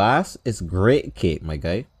broken glass? It's great cake, my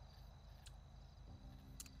guy.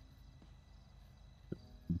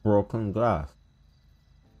 Broken glass.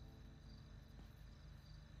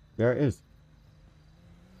 There it is.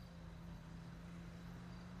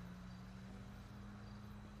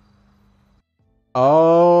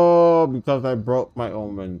 Oh, because I broke my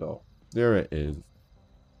own window. There it is.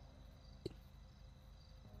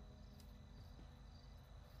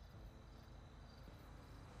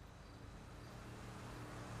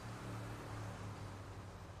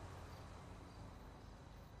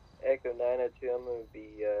 Echo 902, I'm going to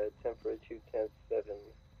be 10 for a 210-7,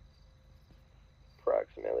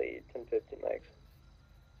 approximately 1050 max.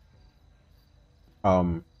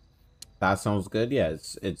 That sounds good. Yeah,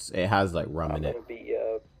 it has like rum in it. I'm going to be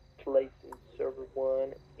placing server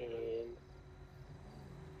 1 in,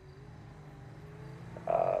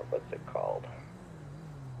 what's it called?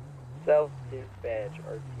 Self-dispatch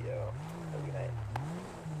RTO. Okay.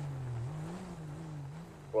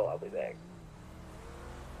 Well, I'll be back.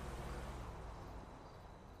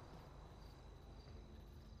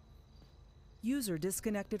 User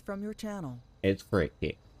disconnected from your channel. It's great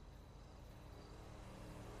cake.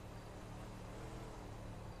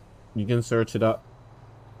 You can search it up.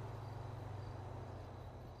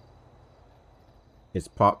 It's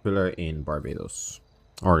popular in Barbados.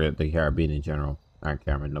 Or the Caribbean in general. Alright,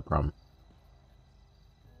 Cameron, no problem.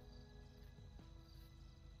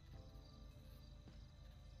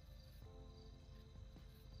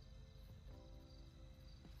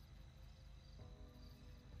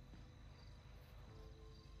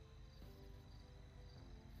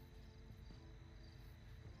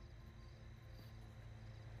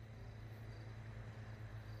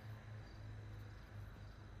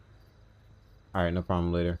 Alright, no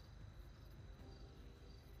problem later.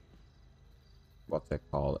 What's it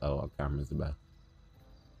called? Oh, Cameron's the best.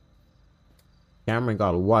 Cameron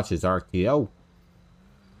gotta watch his RTO.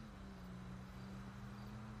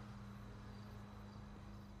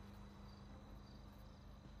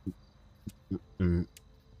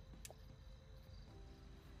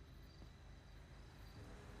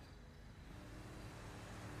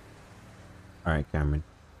 Alright, Cameron.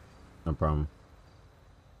 No problem.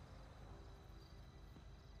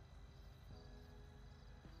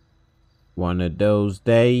 One of those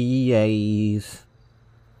days.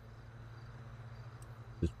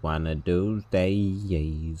 Just one of those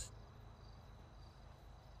days.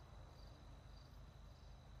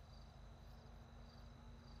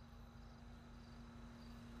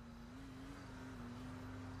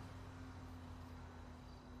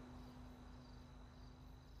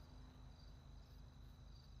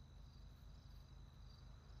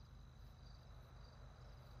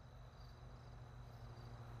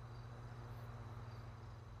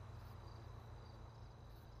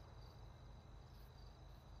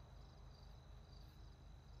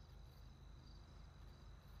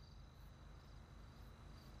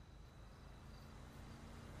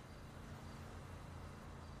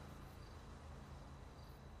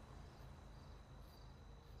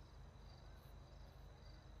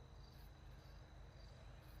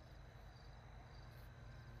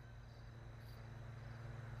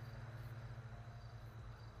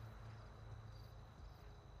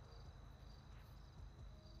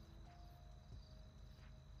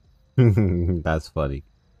 That's funny.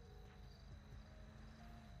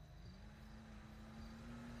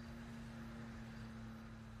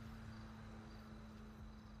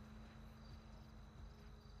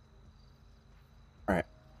 All right.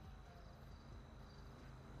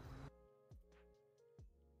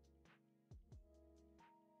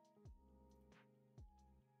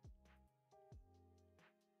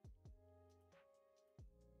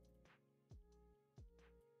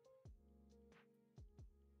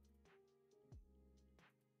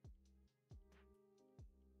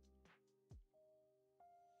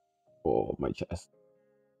 Oh, my chest.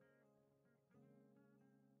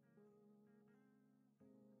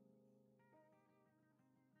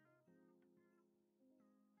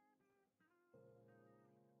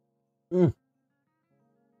 Mm.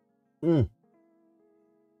 Mm.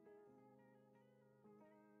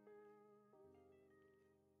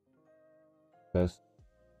 This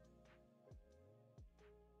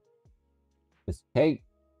cake.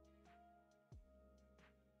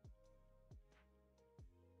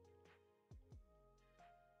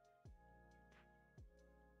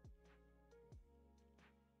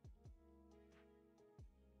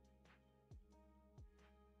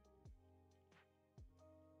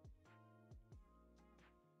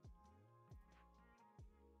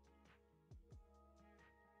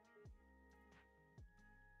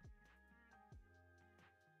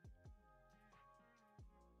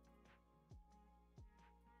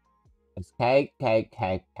 It's cake, cake,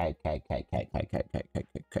 cake, cake, cake, cake, cake, cake, cake, cake, cake,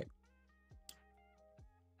 cake, cake.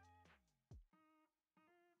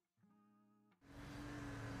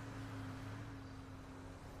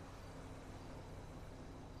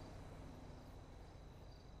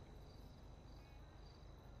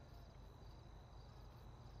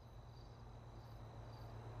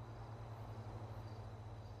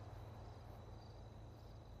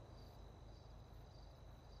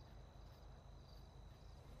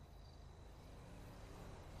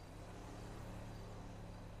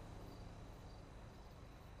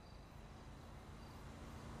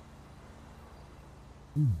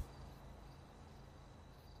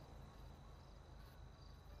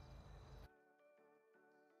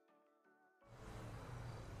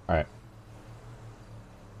 All right.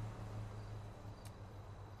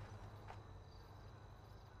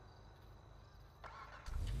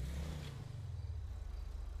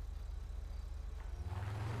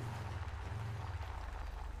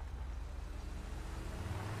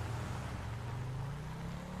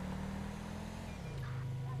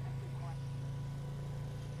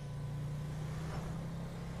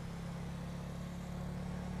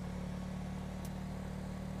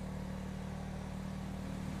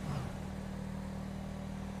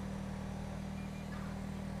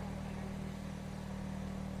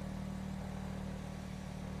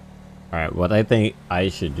 Alright, what I think I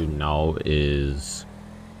should do now is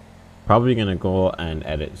probably gonna go and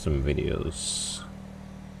edit some videos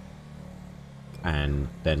and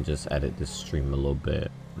then just edit the stream a little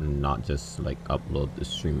bit, not just like upload the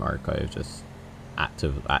stream archive, just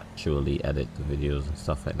actually edit the videos and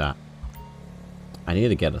stuff like that. I need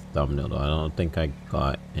to get a thumbnail though. I don't think I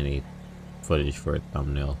got any footage for a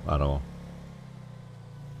thumbnail at all.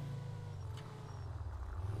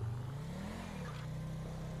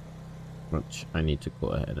 Which I need to go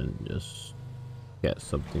ahead and just get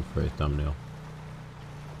something for a thumbnail.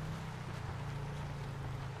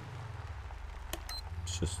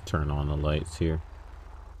 Let's just turn on the lights here.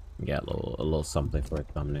 Get a little something for a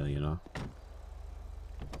thumbnail, you know.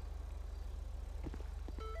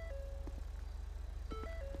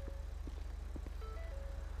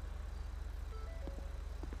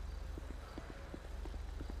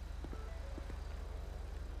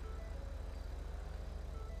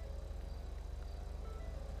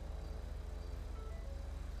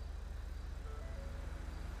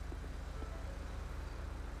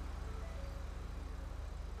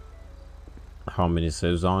 How many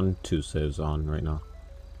saves on? 2 saves on right now.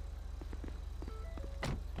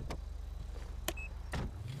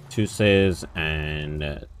 2 saves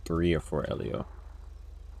and 3 or 4 LEO.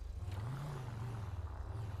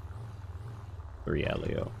 3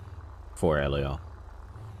 LEO. 4 LEO.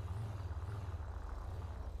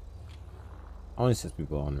 Only 6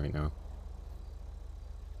 people on right now.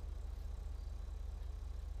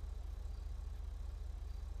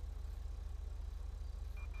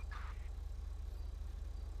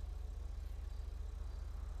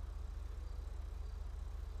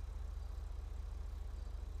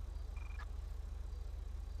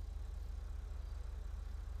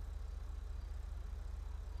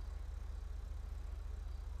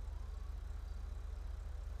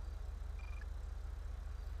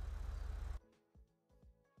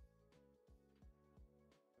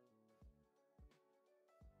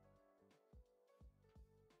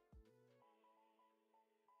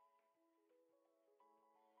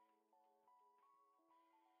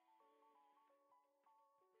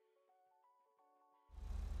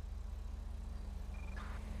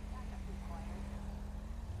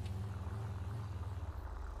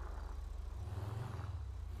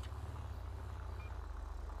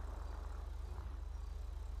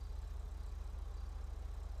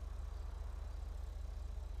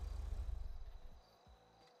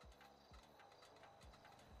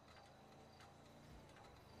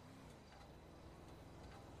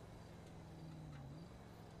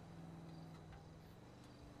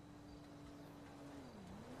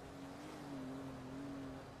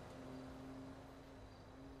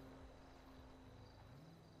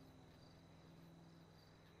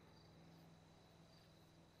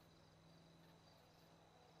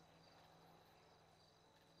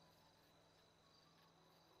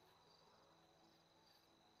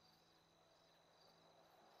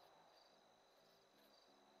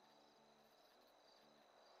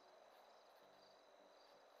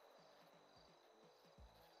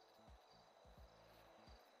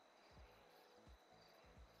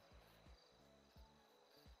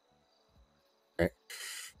 Right.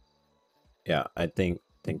 Yeah, I think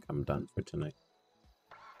I'm done for tonight.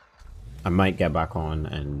 I might get back on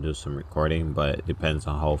and do some recording, but it depends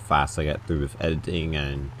on how fast I get through with editing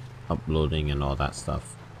and uploading and all that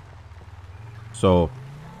stuff. So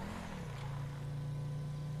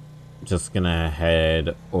just gonna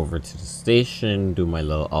head over to the station, do my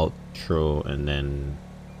little outro, and then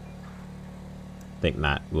I think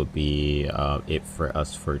that will be it for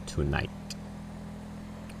us for tonight.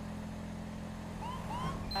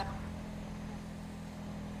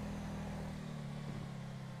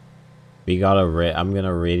 We gotta I'm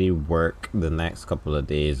gonna really work the next couple of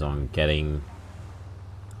days on getting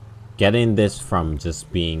this from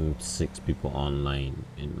just being 6 people online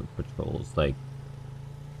in patrols. Like,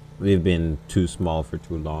 we've been too small for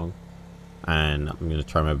too long, and I'm gonna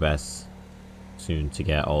try my best soon to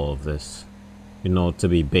get all of this, you know, to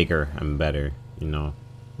be bigger and better. You know,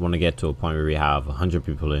 I want to get to a point where we have 100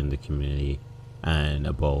 people in the community and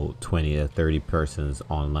about 20 to 30 persons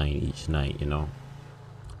online each night. You know,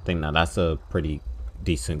 I think that that's a pretty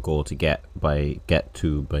decent goal to get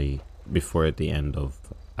to before the end of,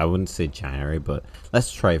 I wouldn't say January, but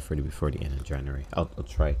let's try for before the end of January. I'll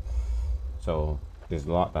try. So there's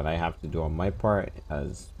a lot that I have to do on my part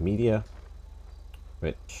as media,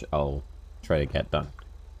 which I'll try to get done.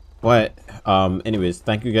 But anyways,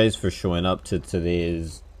 thank you guys for showing up to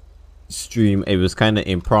today's stream. It was kind of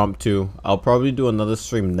impromptu. I'll probably do another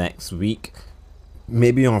stream next week,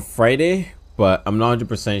 maybe on Friday, but I'm not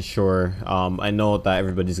 100% sure. I know that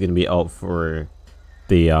everybody's gonna be out for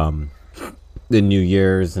the New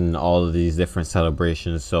Year's and all of these different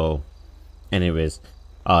celebrations. So anyways,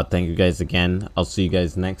 thank you guys again. I'll see you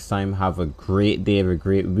guys next time. Have a great day, have a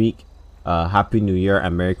great week. Happy New Year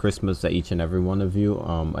and Merry Christmas to each and every one of you.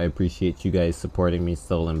 I appreciate you guys supporting me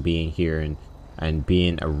still and being here and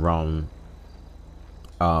being around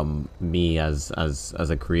me as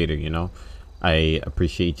a creator. You know, I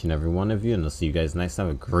appreciate each and every one of you, and I'll see you guys next time.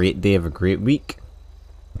 Have a great day, have a great week.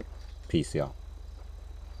 Peace, y'all.